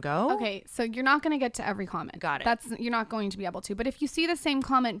let them go? Okay, so you're not going to get to every comment. Got it. You're not going to be able to. But if you see the same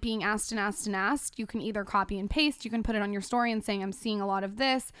comment being asked and asked and asked, you can either copy and paste. You can put it on your story and saying, I'm seeing a lot of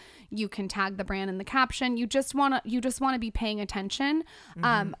this. You can tag the brand in the caption. You just want to be paying attention.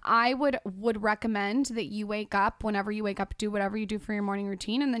 I would recommend that you wake up, whenever you wake up, do whatever you do for your morning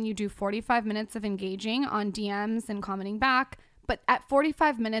routine, and then you do 45 minutes of engaging on DMs and commenting back. But at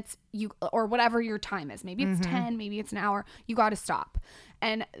 45 minutes, or whatever your time is, maybe it's 10, maybe it's an hour, you got to stop.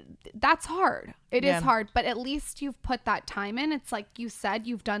 And that's hard. It is hard, but at least you've put that time in. It's like you said,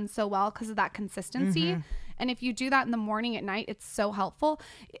 you've done so well because of that consistency. And if you do that in the morning, at night, it's so helpful.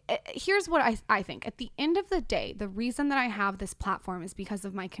 Here's what I think. At the end of the day, the reason that I have this platform is because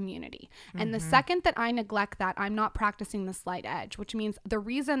of my community. And the second that I neglect that, I'm not practicing the slight edge, which means the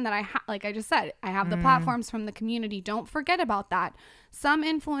reason that like I just said, I have the platforms from the community. Don't forget about that. Some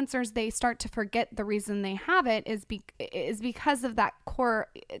influencers, they start to forget the reason they have it is because of that core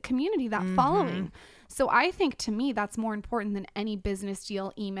community, that following. So I think, to me, that's more important than any business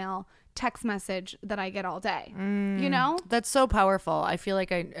deal, email, text message that I get all day. That's so powerful. I feel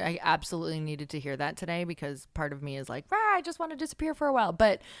like I absolutely needed to hear that today, because part of me is like, I just want to disappear for a while.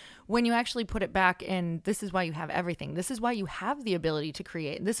 But when you actually put it back in, this is why you have everything. This is why you have the ability to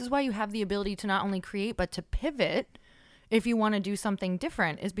create. This is why you have the ability to not only create, but to pivot if you want to do something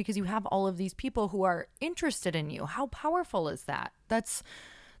different, is because you have all of these people who are interested in you. How powerful is that? That's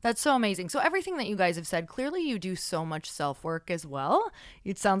so amazing. So everything that you guys have said, clearly you do so much self-work as well.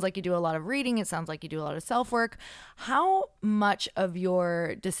 It sounds like you do a lot of reading. It sounds like you do a lot of self-work. How much of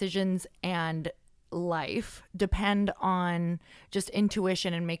your decisions and life depend on just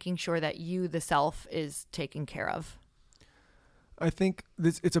intuition and making sure that you, the self, is taken care of? I think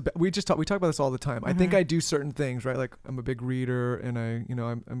we talk about this all the time. I think I do certain things, right? Like I'm a big reader, and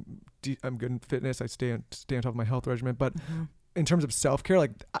I'm good in fitness. I stay on top of my health regimen, but in terms of self-care,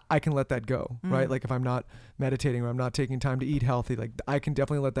 like I can let that go, right? Like if I'm not meditating or I'm not taking time to eat healthy, like I can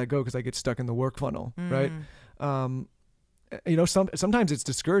definitely let that go because I get stuck in the work funnel, right? Sometimes it's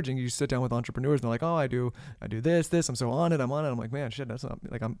discouraging. You sit down with entrepreneurs and they're like, oh, I do this, I'm so on it. I'm like, man, shit, that's not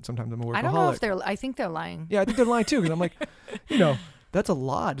like sometimes I'm a workaholic. I don't know if I think they're lying. Yeah, I think they're lying too. Cause I'm like, that's a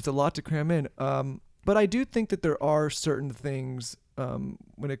lot. It's a lot to cram in. But I do think that there are certain things,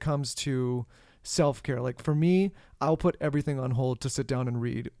 when it comes to self-care. Like for me, I'll put everything on hold to sit down and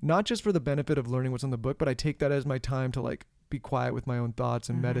read, not just for the benefit of learning what's in the book, but I take that as my time to like be quiet with my own thoughts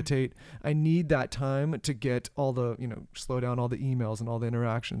and meditate. I need that time to get all the, slow down all the emails and all the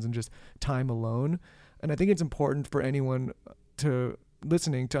interactions and just time alone. And I think it's important for anyone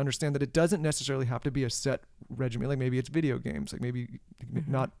listening to understand that it doesn't necessarily have to be a set regimen. Like maybe it's video games, like maybe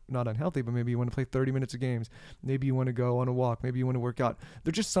not unhealthy, but maybe you want to play 30 minutes of games. Maybe you want to go on a walk. Maybe you want to work out.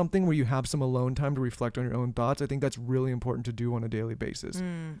 There's just something where you have some alone time to reflect on your own thoughts. I think that's really important to do on a daily basis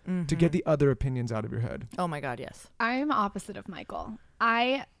to get the other opinions out of your head. Oh my God, yes. I'm opposite of Michael.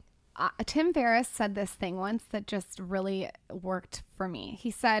 Tim Ferriss said this thing once that just really worked for me. He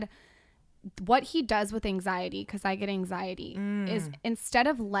said, what he does with anxiety, because I get anxiety, is instead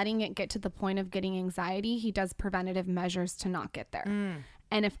of letting it get to the point of getting anxiety, he does preventative measures to not get there.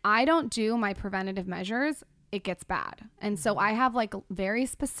 And if I don't do my preventative measures, it gets bad. And so I have like very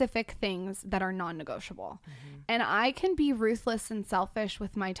specific things that are non-negotiable. And I can be ruthless and selfish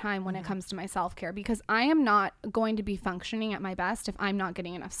with my time when it comes to my self-care, because I am not going to be functioning at my best if I'm not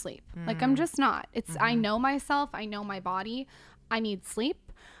getting enough sleep. Like I'm just not. I know myself. I know my body. I need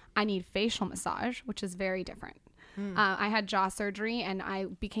sleep. I need facial massage, which is very different. I had jaw surgery and I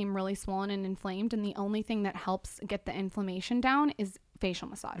became really swollen and inflamed. And the only thing that helps get the inflammation down is facial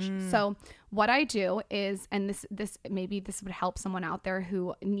massage. So what I do is, and this maybe this would help someone out there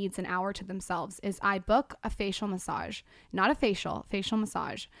who needs an hour to themselves, is I book a facial massage, not a facial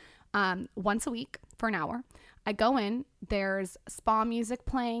massage, once a week for an hour. I go in, there's spa music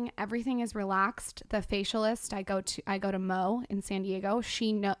playing, everything is relaxed. The facialist I go to Mo in San Diego.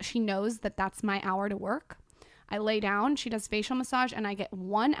 She knows that that's my hour to work. I lay down, she does facial massage, and I get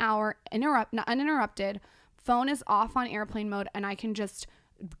 1 hour uninterrupted. Phone is off on airplane mode, and I can just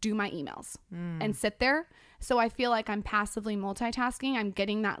do my emails and sit there. So I feel like I'm passively multitasking. I'm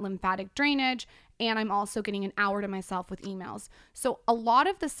getting that lymphatic drainage, and I'm also getting an hour to myself with emails. So a lot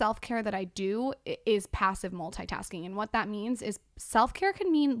of the self-care that I do is passive multitasking. And what that means is self-care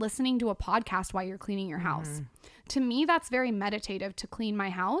can mean listening to a podcast while you're cleaning your house. To me, that's very meditative to clean my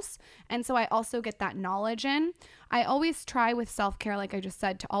house. And so I also get that knowledge in. I always try with self-care, like I just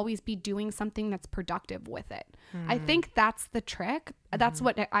said, to always be doing something that's productive with it. I think that's the trick. That's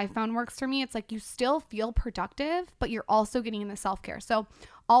what I found works for me. It's like you still feel productive, but you're also getting in the self-care. So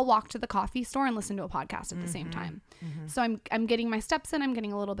I'll walk to the coffee store and listen to a podcast at the same time. So I'm getting my steps in, I'm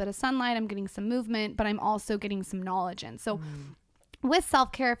getting a little bit of sunlight, I'm getting some movement, but I'm also getting some knowledge in. So with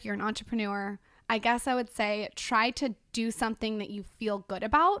self-care, if you're an entrepreneur, I guess I would say try to do something that you feel good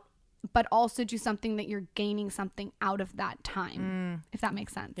about, but also do something that you're gaining something out of that time, if that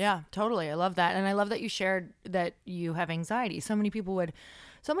makes sense. Yeah, totally. I love that. And I love that you shared that you have anxiety. So many people would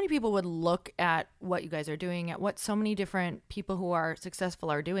look at what you guys are doing, at what so many different people who are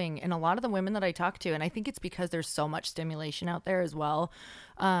successful are doing. And a lot of the women that I talk to, and I think it's because there's so much stimulation out there as well.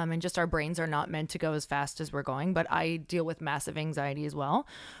 And just our brains are not meant to go as fast as we're going, but I deal with massive anxiety as well.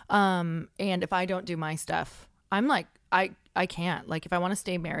 And if I don't do my stuff, I'm like, I can't. Like, if I want to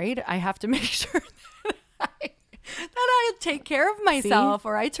stay married, I have to make sure that I take care of myself. See?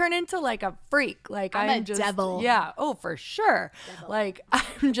 Or I turn into like a freak. Like I'm just, devil. Yeah. Oh, for sure. Devil. Like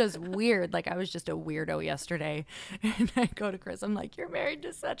I'm just weird. Like I was just a weirdo yesterday, and I go to Chris. I'm like, you're married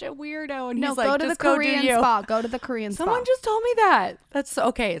to such a weirdo, and he's like, go to the Korean spa. Go to the Korean spa. Someone just told me that. That's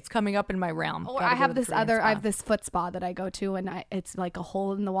okay. It's coming up in my realm. Or I have I have this foot spa that I go to, and it's like a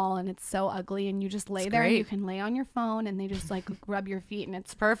hole in the wall, and it's so ugly, and you just lay there. And you can lay on your phone, and they just like rub your feet, and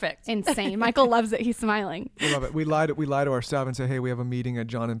it's perfect. Insane. Michael loves it. He's smiling. We love it. We lie to our staff and say, hey, we have a meeting at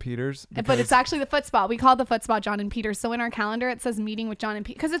John and Peter's. But it's actually the foot spa. We call the foot spa John and Peter's. So in our calendar, it says meeting with John and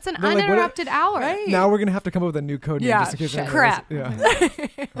Peter because it's an uninterrupted hour. Right. Now we're going to have to come up with a new code name just in case. Crap. Yeah.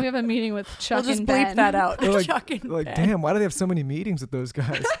 We have a meeting with Chuck and Ben. We'll just bleep that out. Chuck and Ben. Damn, why do they have so many meetings with those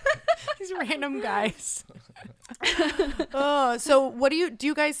guys? These random guys. So what do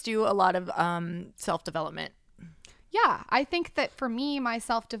you guys do a lot of self-development? Yeah, I think that for me, my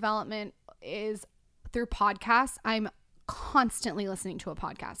self-development is through podcasts, I'm constantly listening to a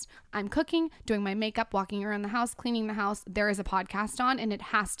podcast. I'm cooking, doing my makeup, walking around the house, cleaning the house. There is a podcast on, and it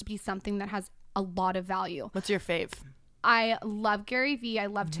has to be something that has a lot of value. What's your fave? I love Gary Vee. I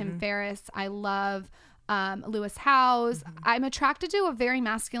love Tim Ferriss. I love Lewis Howes. I'm attracted to a very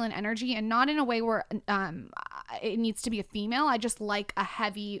masculine energy, and not in a way where it needs to be a female. I just like a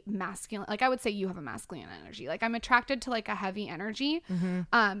heavy masculine. Like I would say you have a masculine energy. Like I'm attracted to like a heavy energy.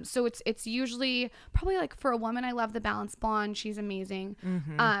 So it's usually probably like for a woman, I love the Balanced Blonde. She's amazing.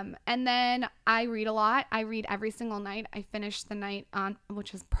 And then I read a lot. I read every single night. I finish the night on,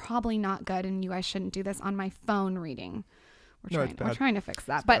 which is probably not good, and you guys shouldn't do this, on my phone reading. We're trying to fix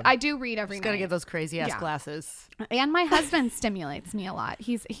that. But I do read every night. Got to get those crazy ass glasses. And my husband stimulates me a lot.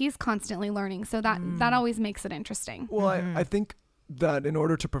 He's constantly learning. So that always makes it interesting. Well, I think that in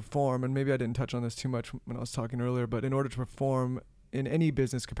order to perform, and maybe I didn't touch on this too much when I was talking earlier, but in order to perform in any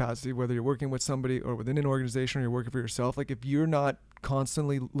business capacity, whether you're working with somebody or within an organization or you're working for yourself, like if you're not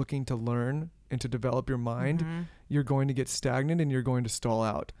constantly looking to learn and to develop your mind, you're going to get stagnant and you're going to stall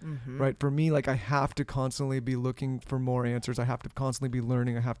out, right? For me, like I have to constantly be looking for more answers. I have to constantly be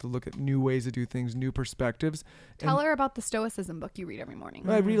learning. I have to look at new ways to do things, new perspectives. Tell her about the Stoicism book you read every morning.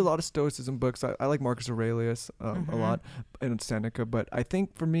 I read a lot of Stoicism books. I like Marcus Aurelius a lot, and Seneca, but I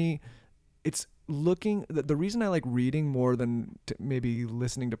think for me, it's looking, the reason I like reading more than maybe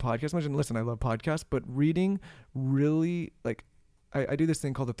listening to podcasts much, and listen, I love podcasts, but reading really, like I do this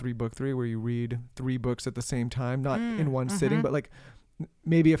thing called the 3-book-3 where you read 3 books at the same time, not in one sitting, but like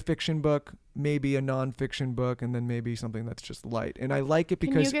maybe a fiction book, maybe a nonfiction book, and then maybe something that's just light. And I like it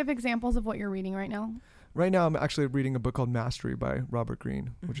because... Can you give examples of what you're reading right now? Right now, I'm actually reading a book called Mastery by Robert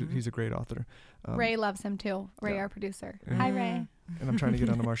Greene, which is, he's a great author. Ray loves him too. Ray, our producer. Hi, Ray. And I'm trying to get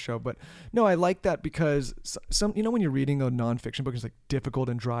onto our show. But no, I like that because some, you know, when you're reading a nonfiction book, it's like difficult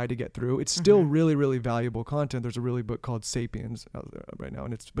and dry to get through. It's still really, really valuable content. There's a really book called Sapiens out there right now,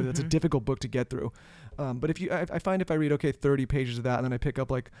 and it's a difficult book to get through. But if you, I find if I read 30 pages of that, and then I pick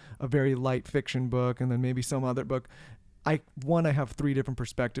up like a very light fiction book, and then maybe some other book, I have 3 different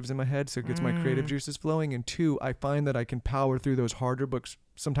perspectives in my head, so it gets my creative juices flowing. And 2, I find that I can power through those harder books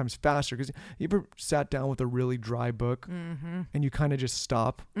sometimes faster. Because you ever sat down with a really dry book and you kind of just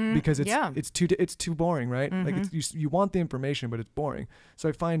stop because it's too boring, right? Like you want the information, but it's boring. So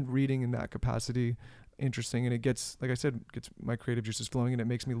I find reading in that capacity interesting, and it gets, like I said, gets my creative juices flowing, and it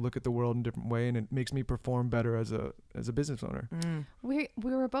makes me look at the world in a different way, and it makes me perform better as a business owner. We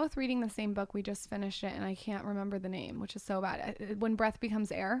were both reading the same book. We just finished it, and I can't remember the name, which is so bad. When Breath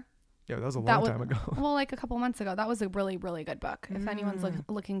Becomes Air. Yeah, that was a long time ago. Well, like a couple months ago. That was a really, really good book. If anyone's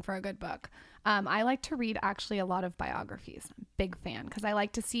looking for a good book. I like to read actually a lot of biographies. I'm a big fan, because I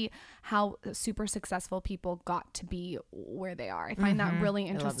like to see how super successful people got to be where they are. I find that really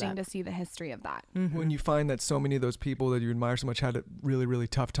interesting to see the history of that. When you find that so many of those people that you admire so much had a really, really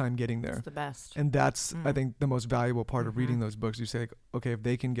tough time getting there. It's the best. And that's, I think, the most valuable part of reading those books. You say, like, okay, if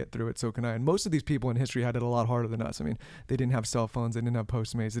they can get through it, so can I. And most of these people in history had it a lot harder than us. I mean, they didn't have cell phones, they didn't have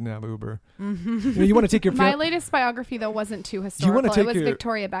Postmates, they didn't have Uber. You know, you want to take your My latest biography, though, wasn't too historical. It was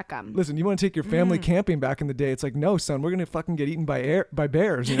Victoria Beckham. Listen, you want to take your family camping back in the day. It's like, no, son, we're going to fucking get eaten by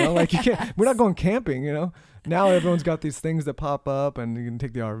bears, you know? Like, you can't, we're not going camping, you know? Now everyone's got these things that pop up, and you can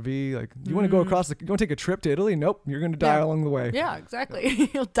take the RV. Like, you want to go across, you want to take a trip to Italy? Nope, you're going to die along the way. Yeah, exactly.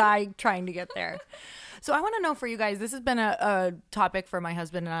 You'll die trying to get there. So I want to know for you guys, this has been a topic for my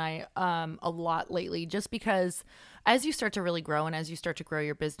husband and I a lot lately, just because as you start to really grow and as you start to grow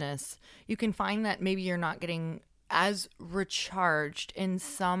your business, you can find that maybe you're not getting as recharged in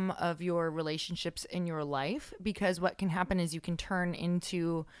some of your relationships in your life, because what can happen is you can turn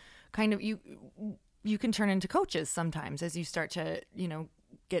into kind of, you can turn into coaches sometimes as you start to, you know,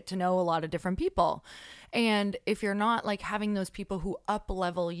 get to know a lot of different people. And if you're not like having those people who up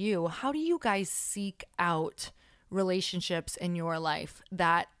level you, how do you guys seek out relationships in your life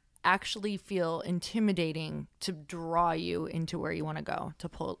that actually feel intimidating to draw you into where you want to go, to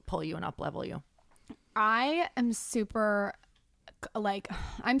pull you and up level you? I am super black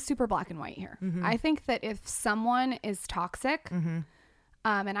and white here. I think that if someone is toxic, and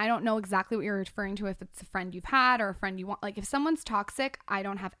I don't know exactly what you're referring to, if it's a friend you've had or a friend you want, like if someone's toxic, I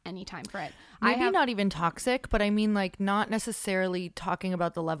don't have any time for it. Maybe not even toxic, but I mean like not necessarily talking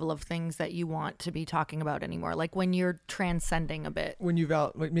about the level of things that you want to be talking about anymore. Like when you're transcending a bit. When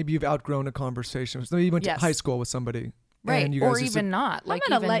maybe you've outgrown a conversation. So maybe you went to high school with somebody Right. And you guys Or even not. I'm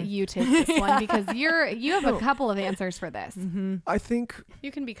going to let you take this one because you have a couple of answers for this. I think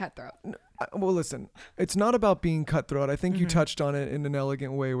you can be cutthroat. Well, listen, it's not about being cutthroat. I think you touched on it in an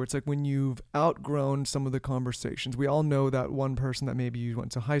elegant way where it's like when you've outgrown some of the conversations. We all know that one person that maybe you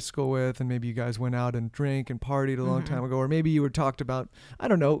went to high school with and maybe you guys went out and drank and partied a long time ago, or maybe you were talked about, I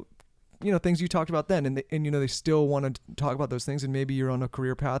don't know, things you talked about then, and they still want to talk about those things, and maybe you're on a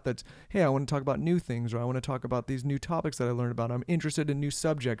career path that's, hey, I want to talk about new things, or I want to talk about these new topics that I learned about. I'm interested in new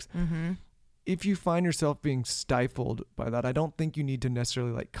subjects. If you find yourself being stifled by that, I don't think you need to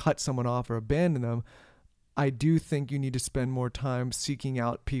necessarily like cut someone off or abandon them. I do think you need to spend more time seeking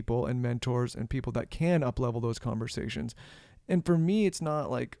out people and mentors and people that can up-level those conversations. And for me, it's not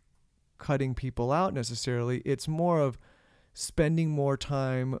like cutting people out necessarily. It's more of spending more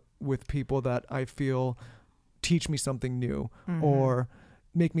time with people that I feel teach me something new, or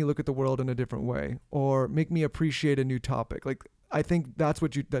make me look at the world in a different way, or make me appreciate a new topic. Like, I think that's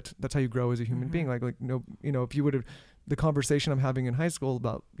how you grow as a human being. Like, if you would have the conversation I'm having in high school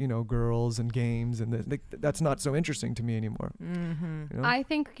about, girls and games and that's not so interesting to me anymore. I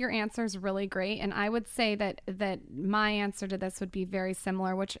think your answer is really great. And I would say that my answer to this would be very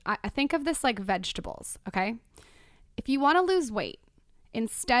similar, which I think of this like vegetables. Okay. If you want to lose weight,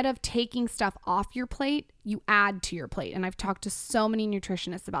 instead of taking stuff off your plate, you add to your plate. And I've talked to so many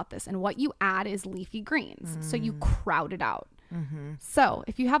nutritionists about this. And what you add is leafy greens. So you crowd it out. So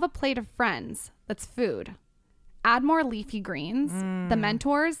if you have a plate of friends that's food, add more leafy greens, the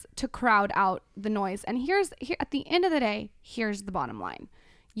mentors, to crowd out the noise. And here at the end of the day, here's the bottom line.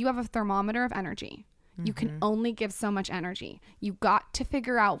 You have a thermometer of energy. You can only give so much energy. You got to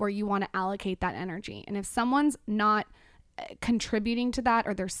figure out where you want to allocate that energy. And if someone's not contributing to that,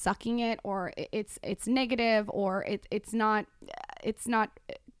 or they're sucking it, or it's negative, or it's not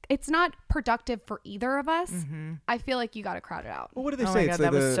productive for either of us, I feel like you got to crowd it out. Well, what do they say? My God,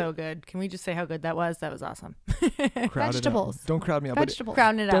 that was so good. Can we just say how good that was? That was awesome. Vegetables. Don't crowd me out. Vegetables.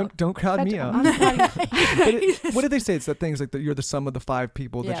 Crowding it out. Don't crowd me out. What do they say? It's that things like that you're the sum of the 5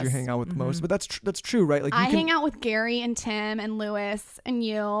 people that you hang out with most. But that's true, right? Like I hang out with Gary and Tim and Lewis and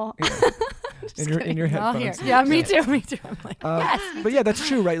you. In your headphones. Yeah, me too. I'm like, yes. But yeah, that's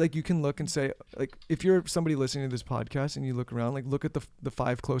true, right? Like you can look and say, like, if you're somebody listening to this podcast and you look around, like look at the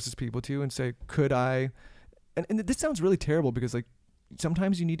 5 closest people to you and say, could I? And this sounds really terrible because like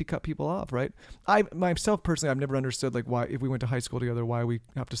sometimes you need to cut people off, right? I myself personally, I've never understood like why, if we went to high school together, why we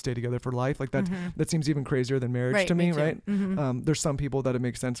have to stay together for life. Like that seems even crazier than marriage to me, right? There's some people that it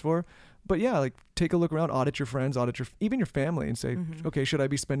makes sense for, but yeah, like take a look around, audit your friends, even your family, and say, okay, should I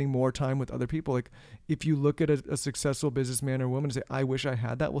be spending more time with other people? Like if you look at a successful businessman or woman and say, I wish I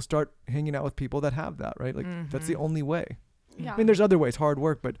had that, we'll start hanging out with people that have that, right? Like that's the only way. Yeah. I mean, there's other ways, hard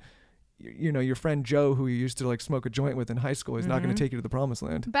work, but your friend Joe, who you used to like smoke a joint with in high school, is not going to take you to the promised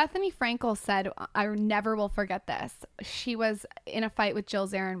land. Bethany Frankel said, I never will forget this. She was in a fight with Jill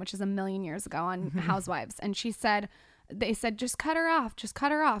Zarin, which is a million years ago on Housewives. And they said, just cut her off.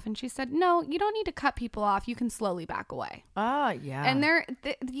 And she said, no, you don't need to cut people off. You can slowly back away. Yeah. And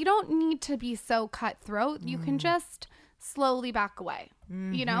you don't need to be so cutthroat. You can just slowly back away.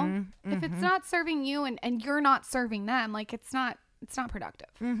 If it's not serving you and you're not serving them, like it's not productive.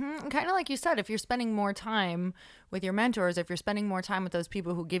 Kind of like you said, if you're spending more time with your mentors, if you're spending more time with those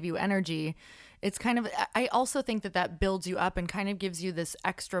people who give you energy, it's kind of, I also think that builds you up and kind of gives you this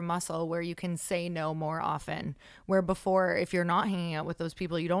extra muscle where you can say no more often. Where before, if you're not hanging out with those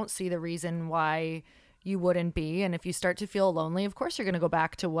people, you don't see the reason why you wouldn't be. And if you start to feel lonely, of course, you're going to go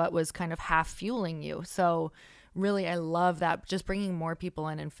back to what was kind of half fueling you. So really, I love that, just bringing more people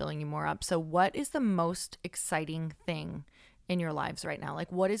in and filling you more up. So what is the most exciting thing in your lives right now?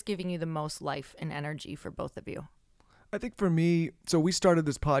 Like, what is giving you the most life and energy for both of you? I think for me, so we started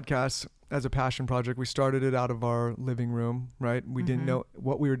this podcast as a passion project. We started it out of our living room, right? We didn't know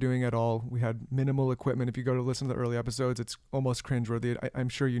what we were doing at all. We had minimal equipment. If you go to listen to the early episodes, it's almost cringeworthy. I'm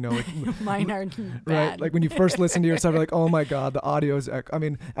sure you know. Like, mine are right? bad. Like when you first listen to yourself, you're like, oh my God, the audio is... I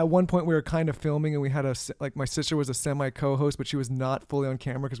mean, at one point we were kind of filming and we had my sister was a semi co-host, but she was not fully on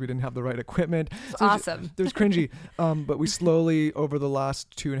camera because we didn't have the right equipment. It's awesome. It was cringy. But we slowly, over the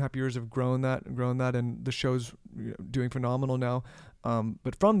last 2.5 years, have grown that, and the show's doing phenomenal now.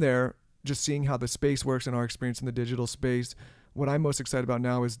 But from there, just seeing how the space works and our experience in the digital space, what I'm most excited about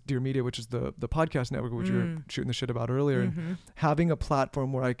now is Dear Media, which is the podcast network, which we were shooting the shit about earlier, and having a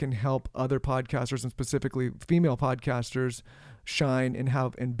platform where I can help other podcasters, and specifically female podcasters, shine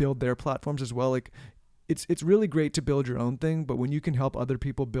and build their platforms as well. Like it's really great to build your own thing, but when you can help other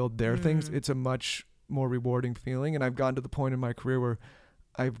people build their things, it's a much more rewarding feeling. And I've gotten to the point in my career where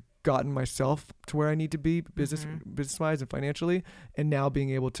I've gotten myself to where I need to be business wise and financially, and now being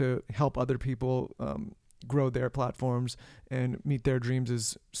able to help other people grow their platforms and meet their dreams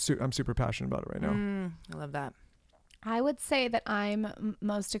is I'm super passionate about it right now. I love that. I would say that I'm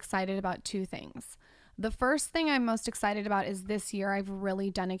most excited about two things. The first thing I'm most excited about is this year I've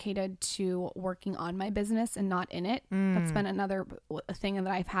really dedicated to working on my business and not in it. That's been another thing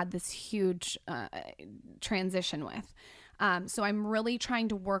that I've had this huge transition with. So I'm really trying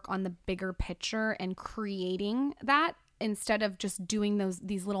to work on the bigger picture and creating that, instead of just doing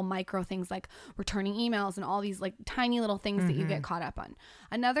these little micro things like returning emails and all these like tiny little things that you get caught up on.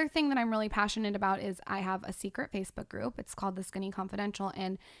 Another thing that I'm really passionate about is I have a secret Facebook group. It's called The Skinny Confidential,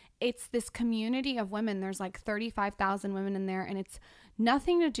 and it's this community of women. There's like 35,000 women in there, and it's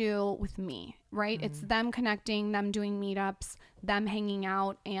nothing to do with me, right? It's them connecting, them doing meetups, them hanging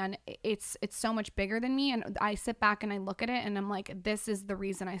out, and it's so much bigger than me. And I sit back and I look at it and I'm like, this is the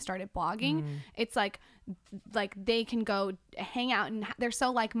reason I started blogging. It's like they can go hang out and they're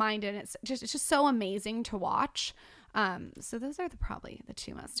so like-minded. It's just so amazing to watch. So those are probably the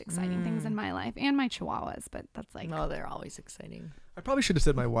two most exciting things in my life, and my chihuahuas, but that's like, no, they're always exciting. I probably should have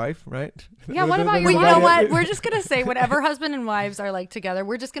said my wife, right? Yeah, what about your You wife? know what? We're just going to say whatever husband and wives are like together,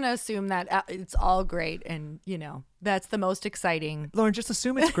 we're just going to assume that it's all great. And, that's the most exciting. Lauren, just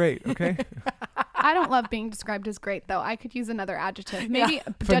assume it's great, okay? I don't love being described as great, though. I could use another adjective. Maybe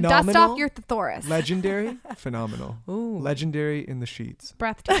dust Phenomenal. off your thesaurus. Legendary, phenomenal. Ooh. Legendary in the sheets.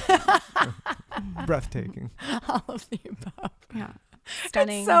 Breathtaking. Breathtaking. All of the above. Yeah.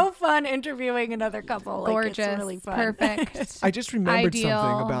 Stunning. It's so fun interviewing another couple. Gorgeous. Like, it's really fun. Perfect. I just remembered Ideal.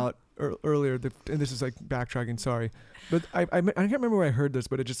 something about earlier, and this is like backtracking, sorry. But I can't remember where I heard this,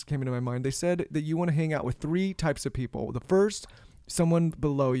 but it just came into my mind. They said that you want to hang out with 3 types of people. The first, someone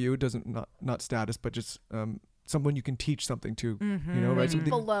below you, not status, but just someone you can teach something to, right? Maybe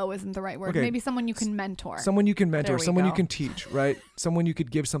below isn't the right word. Okay. Maybe someone you can mentor. Someone you can mentor, There we someone you go. can teach, right? Someone you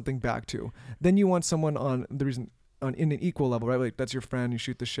could give something back to. Then you want someone in an equal level, right? Like that's your friend, you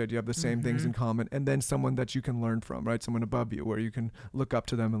shoot the shit, you have the same things in common, and then someone that you can learn from, right? Someone above you where you can look up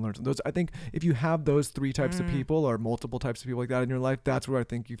to them and learn from those. I think if you have those 3 types of people or multiple types of people like that in your life, that's where I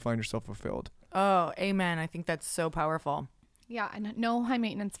think you find yourself fulfilled. Oh, amen. I think that's so powerful. Yeah, and no high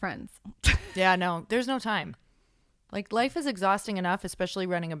maintenance friends. Yeah, no, there's no time. Like life is exhausting enough, especially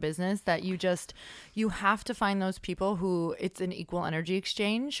running a business, that you have to find those people who it's an equal energy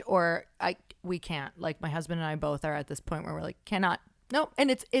exchange, or we can't. Like my husband and I both are at this point where we're like, cannot. No. And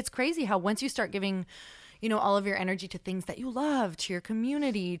it's crazy how once you start giving, all of your energy to things that you love, to your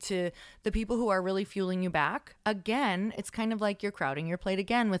community, to the people who are really fueling you back, again, it's kind of like you're crowding your plate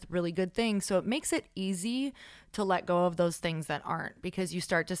again with really good things. So it makes it easy to let go of those things that aren't, because you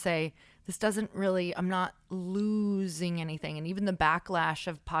start to say, I'm not losing anything. And even the backlash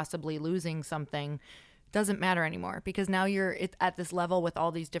of possibly losing something doesn't matter anymore, because now you're at this level with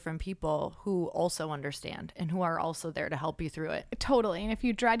all these different people who also understand and who are also there to help you through it. Totally. And if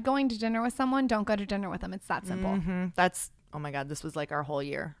you dread going to dinner with someone, don't go to dinner with them. It's that simple. That's, oh my God, this was like our whole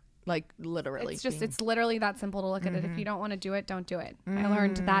year. Like literally. It's literally that simple to look at it. If you don't want to do it, don't do it. I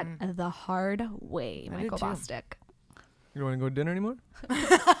learned that the hard way, Michael Bostic. You don't want to go to dinner anymore?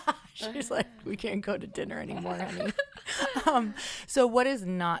 She's like, we can't go to dinner anymore, honey. So what is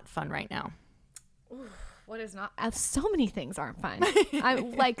not fun right now? What is not? So many things aren't fun.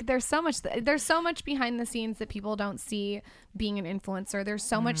 There's so much behind the scenes that people don't see being an influencer. There's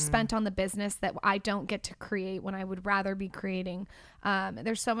so much spent on the business that I don't get to create when I would rather be creating.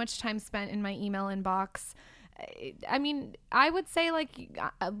 There's so much time spent in my email inbox. I mean, I would say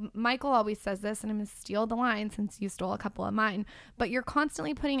Michael always says this, and I'm going to steal the line since you stole a couple of mine, but you're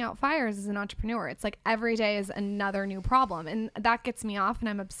constantly putting out fires as an entrepreneur. It's like every day is another new problem, and that gets me off, and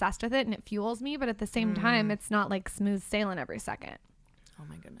I'm obsessed with it, and it fuels me. But at the same time, it's not like smooth sailing every second. Oh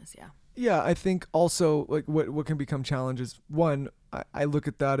my goodness. Yeah. Yeah, I think also like what can become challenges. One, I look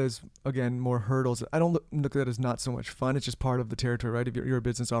at that as, again, more hurdles. I don't look at that as not so much fun. It's just part of the territory, right? If you're a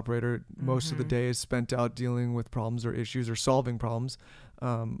business operator, most of the day is spent out dealing with problems or issues or solving problems.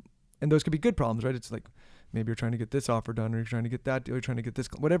 And those could be good problems, right? It's like maybe you're trying to get this offer done, or you're trying to get that deal, you're trying to get this,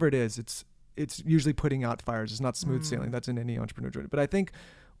 whatever it is. It's usually putting out fires. It's not smooth sailing. That's in any entrepreneur journey. But I think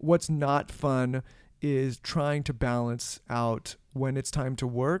what's not fun is trying to balance out when it's time to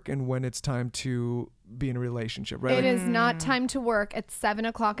work and when it's time to be in a relationship, right? It is not time to work at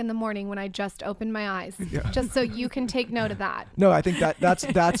 7:00 in the morning when I just opened my eyes. Yeah. Just so you can take note of that. No, I think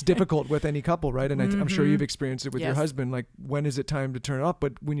that's difficult with any couple, right? And I'm sure you've experienced it with your Yes. husband. Like, when is it time to turn it off?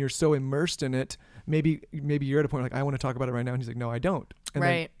 But when you're so immersed in it, maybe you're at a point like, I want to talk about it right now, and he's like, no, I don't.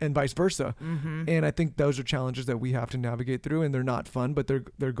 and vice versa. And I think those are challenges that we have to navigate through, and they're not fun, but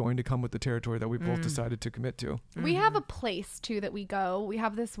they're going to come with the territory that we both decided to commit to. We have a place too that we go. We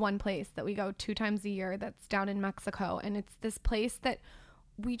have this one place that we go 2 times a year that's down in Mexico, and it's this place that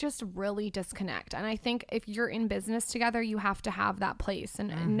we just really disconnect. And I think if you're in business together, you have to have that place,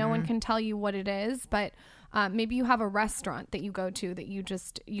 and no one can tell you what it is, but maybe you have a restaurant that you go to that you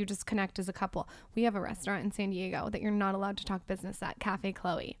just connect as a couple. We have a restaurant in San Diego that you're not allowed to talk business at, Cafe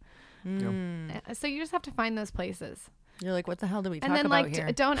Chloe. So you just have to find those places. You're like, what the hell do we talk about here? And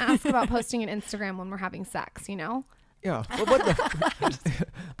then don't ask about posting an Instagram when we're having sex, you know? Yeah.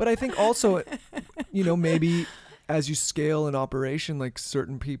 But I think also, maybe as you scale an operation, like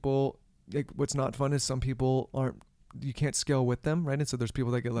certain people, like what's not fun is some people you can't scale with them, right? And so there's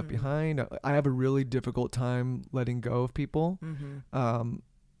people that get left behind. I have a really difficult time letting go of people.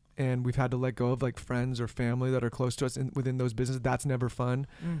 And we've had to let go of like friends or family that are close to us within those businesses. That's never fun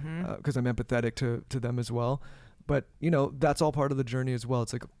because I'm empathetic to them as well. But that's all part of the journey as well.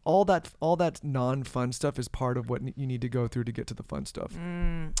 It's like all that non-fun stuff is part of what you need to go through to get to the fun stuff.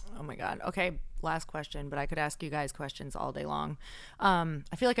 Oh my God. Okay, last question, but I could ask you guys questions all day long. I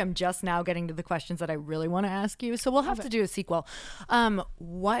feel like I'm just now getting to the questions that I really want to ask you, so we'll have to do a sequel.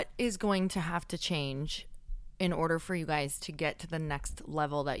 What is going to have to change in order for you guys to get to the next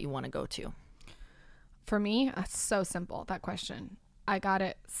level that you want to go to? For me, it's so simple, that question. I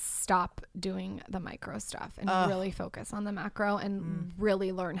gotta stop doing the micro stuff and really focus on the macro and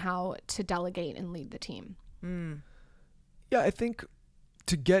really learn how to delegate and lead the team. Yeah, I think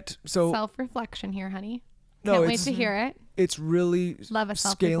to get self-reflection here, honey. Can't wait to hear it. It's really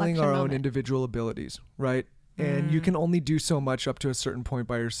scaling our own individual abilities, right? And you can only do so much up to a certain point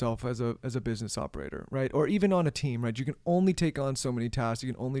by yourself as a business operator, right? Or even on a team, right? You can only take on so many tasks.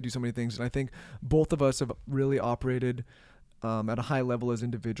 You can only do so many things. And I think both of us have really operated at a high level as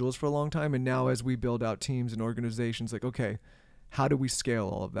individuals for a long time. And now as we build out teams and organizations, like, okay, how do we scale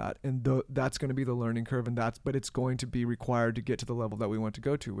all of that? And that's going to be the learning curve. But it's going to be required to get to the level that we want to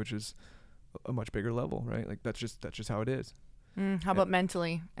go to, which is a much bigger level, right? Like that's just how it is. How about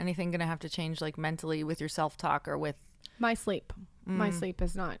mentally? Anything going to have to change, like mentally with your self-talk or with my sleep? My sleep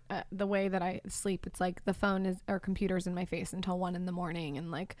is not the way that I sleep. It's like the phone or computer's in my face until 1 a.m. and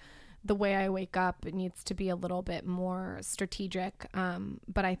like the way I wake up, it needs to be a little bit more strategic.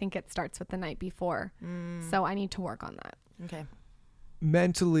 But I think it starts with the night before. So I need to work on that. Okay.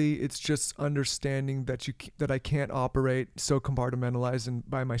 Mentally, it's just understanding that I can't operate so compartmentalized and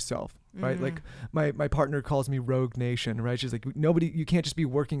by myself, right? Like my partner calls me Rogue Nation, right? She's like, you can't just be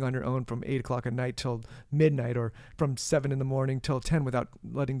working on your own from 8:00 at night till midnight or from 7 a.m. till 10 without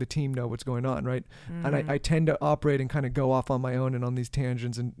letting the team know what's going on, right? And I tend to operate and kind of go off on my own and on these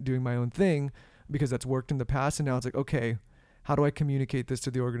tangents and doing my own thing because that's worked in the past. And now it's like, okay, how do I communicate this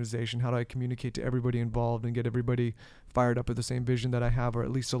to the organization? How do I communicate to everybody involved and get everybody fired up with the same vision that I have, or at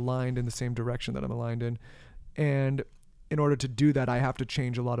least aligned in the same direction that I'm aligned in? And in order to do that, I have to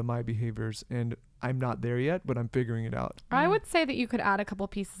change a lot of my behaviors, and I'm not there yet, but I'm figuring it out. I would say that you could add a couple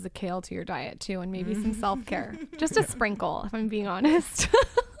pieces of kale to your diet too, and maybe some self-care, just a sprinkle, if I'm being honest.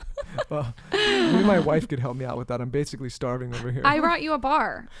 Well, maybe my wife could help me out with that. I'm basically starving over here. I brought you a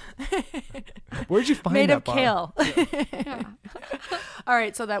bar. Where'd you find that bar? Made of kale. Yeah. All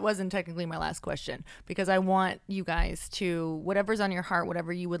right, so that wasn't technically my last question, because I want you guys to, whatever's on your heart,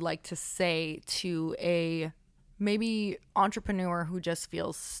 whatever you would like to say to a maybe entrepreneur who just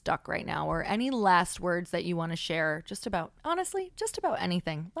feels stuck right now, or any last words that you want to share just about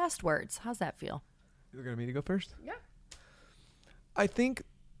anything. Last words. How's that feel? You're going to me to go first? Yeah. I think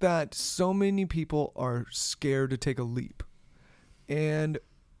that so many people are scared to take a leap. And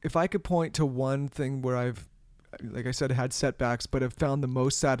if I could point to one thing where I've, like I said, had setbacks, but have found the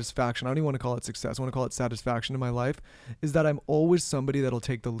most satisfaction, I don't even want to call it success, I want to call it satisfaction in my life, is that I'm always somebody that'll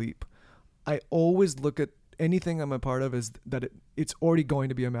take the leap. I always look at anything I'm a part of as that it's already going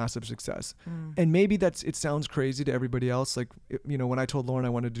to be a massive success. And maybe it sounds crazy to everybody else. Like, when I told Lauren I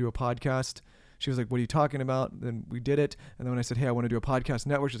wanted to do a podcast, she was like, what are you talking about? Then we did it. And then when I said, hey, I want to do a podcast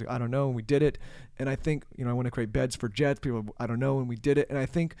network, she's like, I don't know. And we did it. And I think, I want to create beds for jets. People, I don't know. And we did it. And I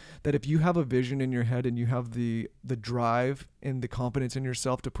think that if you have a vision in your head and you have the drive and the confidence in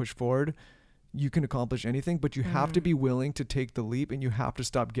yourself to push forward, you can accomplish anything, but you have to be willing to take the leap, and you have to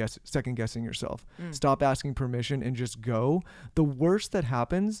stop second guessing yourself. Stop asking permission and just go. The worst that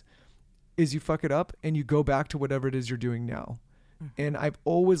happens is you fuck it up and you go back to whatever it is you're doing now. And I've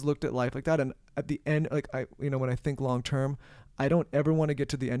always looked at life like that. And at the end, like when I think long term, I don't ever want to get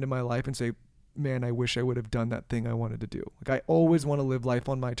to the end of my life and say, man, I wish I would have done that thing I wanted to do. Like, I always want to live life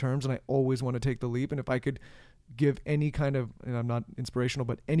on my terms, and I always want to take the leap. And if I could give any kind of, and I'm not inspirational,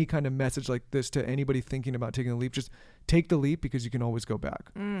 but any kind of message like this to anybody thinking about taking a leap, just take the leap, because you can always go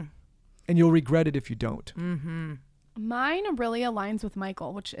back. And you'll regret it if you don't. Mm-hmm. Mine really aligns with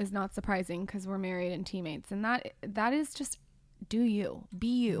Michael, which is not surprising because we're married and teammates. And that is just do you. Be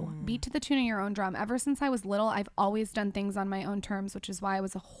you. Beat to the tune of your own drum. Ever since I was little, I've always done things on my own terms, which is why I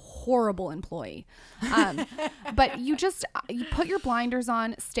was a horrible employee. But you put your blinders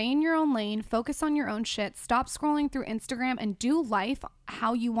on, stay in your own lane, focus on your own shit, stop scrolling through Instagram, and do life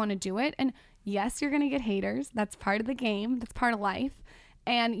how you want to do it. And yes, you're going to get haters. That's part of the game. That's part of life.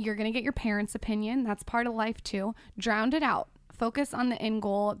 And you're going to get your parents' opinion. That's part of life too. Drown it out. Focus on the end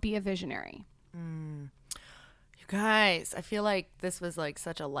goal. Be a visionary. Guys, I feel like this was like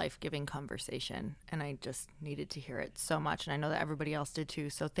such a life-giving conversation, and I just needed to hear it so much, and I know that everybody else did too.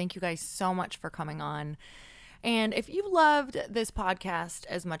 So thank you guys so much for coming on. And if you loved this podcast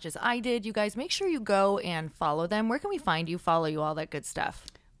as much as I did, you guys make sure you go and follow them. Where can we find you, follow you, all that good stuff?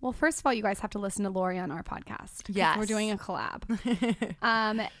 Well, first of all, you guys have to listen to Lori on our podcast. Yes. We're doing a collab.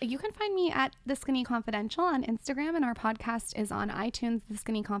 You can find me at The Skinny Confidential on Instagram, and our podcast is on iTunes, The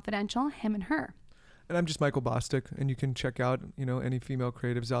Skinny Confidential, him and her. And I'm just Michael Bostic, and you can check out, any female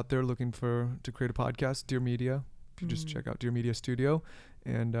creatives out there looking to create a podcast, Dear Media. If you just check out Dear Media Studio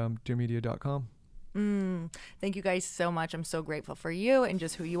and dearmedia.com. Thank you guys so much. I'm so grateful for you and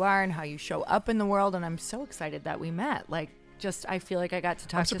just who you are and how you show up in the world. And I'm so excited that we met. I feel like I got to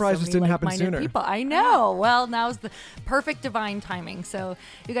talk to so many didn't happen sooner. People. I know. Well, now's the perfect divine timing. So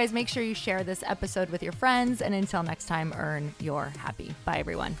you guys make sure you share this episode with your friends. And until next time, earn your happy. Bye,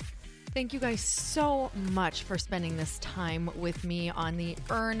 everyone. Thank you guys so much for spending this time with me on the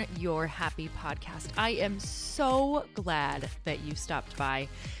Earn Your Happy podcast. I am so glad that you stopped by.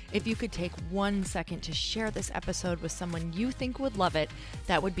 If you could take 1 second to share this episode with someone you think would love it,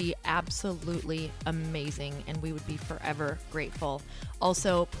 that would be absolutely amazing, and we would be forever grateful.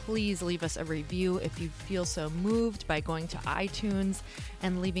 Also, please leave us a review if you feel so moved by going to iTunes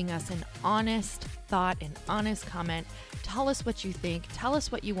and leaving us an honest thought, an honest comment. Tell us what you think. Tell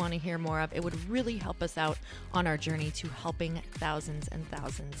us what you want to hear more of. It would really help us out on our journey to helping thousands and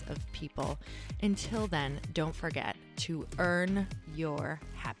thousands of people. Until then, don't forget to earn your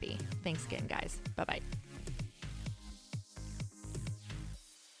happy. Thanks again, guys. Bye-bye.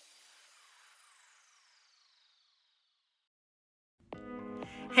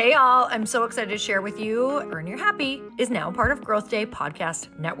 Hey all, I'm so excited to share with you Earn Your Happy is now part of Growth Day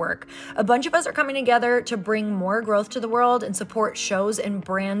Podcast Network. A bunch of us are coming together to bring more growth to the world and support shows and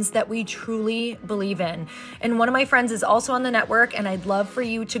brands that we truly believe in. And one of my friends is also on the network, and I'd love for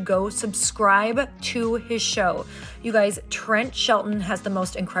you to go subscribe to his show. You guys, Trent Shelton has the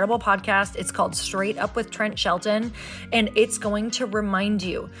most incredible podcast. It's called Straight Up with Trent Shelton, and it's going to remind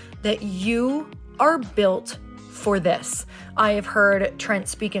you that you are built for this. I have heard Trent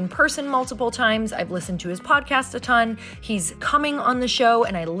speak in person multiple times. I've listened to his podcast a ton. He's coming on the show,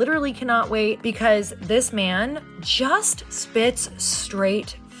 and I literally cannot wait because this man just spits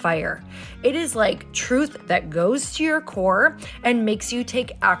straight fire. It is like truth that goes to your core and makes you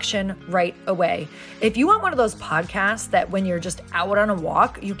take action right away. If you want one of those podcasts that when you're just out on a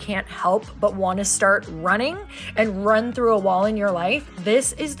walk, you can't help but want to start running and run through a wall in your life,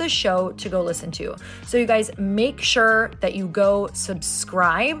 this is the show to go listen to. So you guys make sure that you go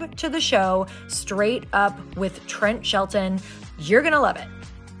subscribe to the show Straight Up with Trent Shelton. You're going to love it.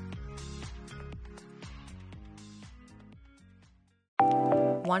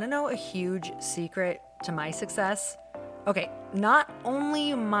 Want to know a huge secret to my success? Okay, not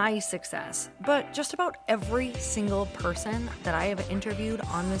only my success, but just about every single person that I have interviewed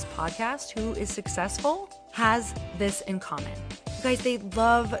on this podcast who is successful has this in common. You guys, they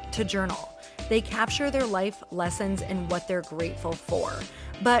love to journal. They capture their life lessons and what they're grateful for.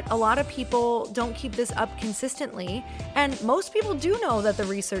 But a lot of people don't keep this up consistently. And most people do know that the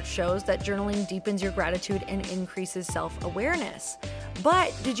research shows that journaling deepens your gratitude and increases self-awareness.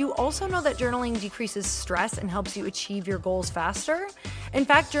 But did you also know that journaling decreases stress and helps you achieve your goals faster? In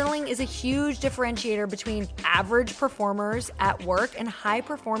fact, journaling is a huge differentiator between average performers at work and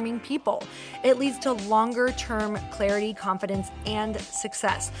high-performing people. It leads to longer-term clarity, confidence, and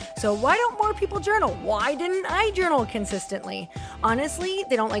success. So why don't more people journal? Why didn't I journal consistently? Honestly,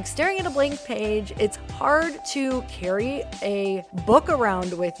 they don't like staring at a blank page. It's hard to carry a book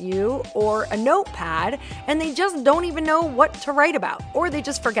around with you or a notepad, and they just don't even know what to write about, or they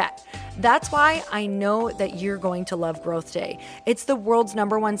just forget. That's why I know that you're going to love Growth Day. It's the world's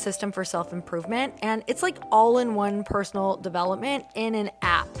 #1 system for self-improvement, and it's like all-in-one personal development in an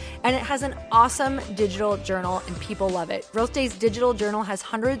app. And it has an awesome digital journal and people love it. Growth Day's digital journal has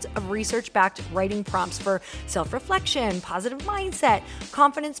hundreds of research-backed writing prompts for self-reflection, positive mindset,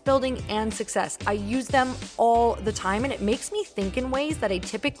 confidence building, and success. I use them all the time and it makes me think in ways that I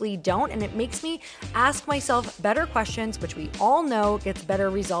typically don't, and it makes me ask myself better questions, which we all know gets better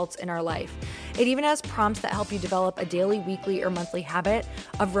results in our life. It even has prompts that help you develop a daily, weekly, or monthly habit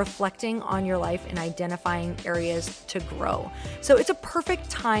of reflecting on your life and identifying areas to grow. So it's a perfect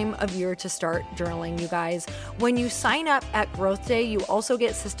time of year to start journaling, you guys. When you sign up at Growth Day, you also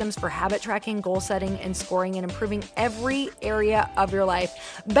get systems for habit tracking, goal setting, and scoring, and improving every area of your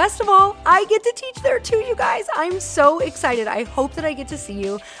life. Best of all, I get to teach there too, you guys. I'm so excited. I hope that I get to see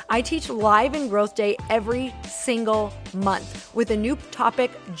you. I teach live in Growth Day every single month with a new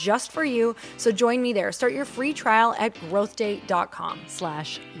topic just for you. So join me there. Start your free trial at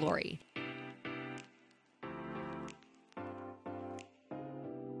growthday.com/Lori.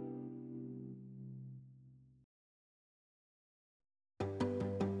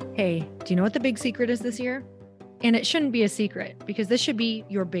 Hey, do you know what the big secret is this year? And it shouldn't be a secret because this should be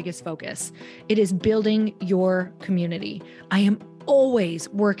your biggest focus. It is building your community. I am always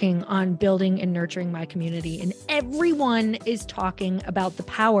working on building and nurturing my community, and everyone is talking about the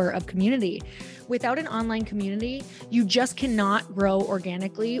power of community. Without an online community, you just cannot grow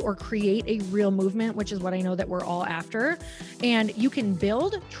organically or create a real movement, which is what I know that we're all after. And you can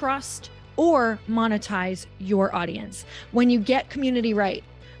build trust or monetize your audience. When you get community right,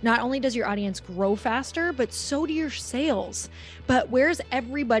 not only does your audience grow faster, but so do your sales. But where's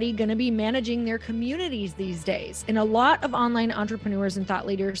everybody going to be managing their communities these days? And a lot of online entrepreneurs and thought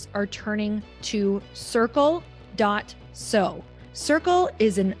leaders are turning to Circle.so. Circle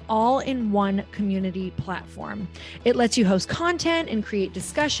is an all-in-one community platform. It lets you host content and create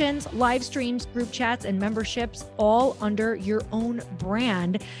discussions, live streams, group chats, and memberships all under your own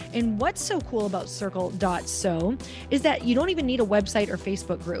brand. And what's so cool about Circle.so is that you don't even need a website or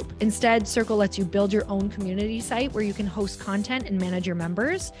Facebook group. Instead, Circle lets you build your own community site where you can host content and manage your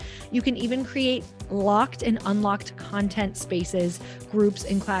members. You can even create locked and unlocked content spaces, groups,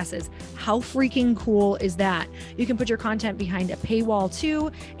 and classes. How freaking cool is that? You can put your content behind a paywall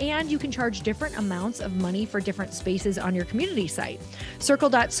too, and you can charge different amounts of money for different spaces on your community site.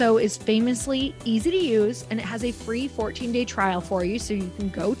 Circle.so is famously easy to use, and it has a free 14-day trial for you, so you can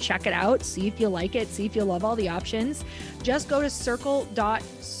go check it out, see if you like it, see if you love all the options. Just go to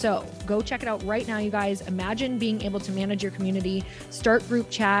Circle.so. Go check it out right now, you guys. Imagine being able to manage your community, start group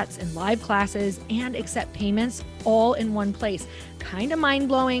chats and live classes, and accept payments all in one place. Kind of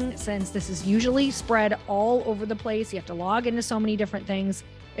mind-blowing since this is usually spread all over the place. You have to log into so many different things.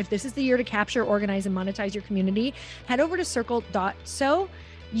 If this is the year to capture, organize, and monetize your community, head over to Circle.so.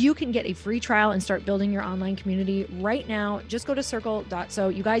 You can get a free trial and start building your online community right now. Just go to Circle.so.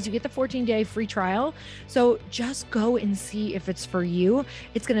 You guys, you get the 14-day free trial. So just go and see if it's for you.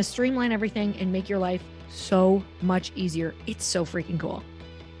 It's going to streamline everything and make your life so much easier. It's so freaking cool.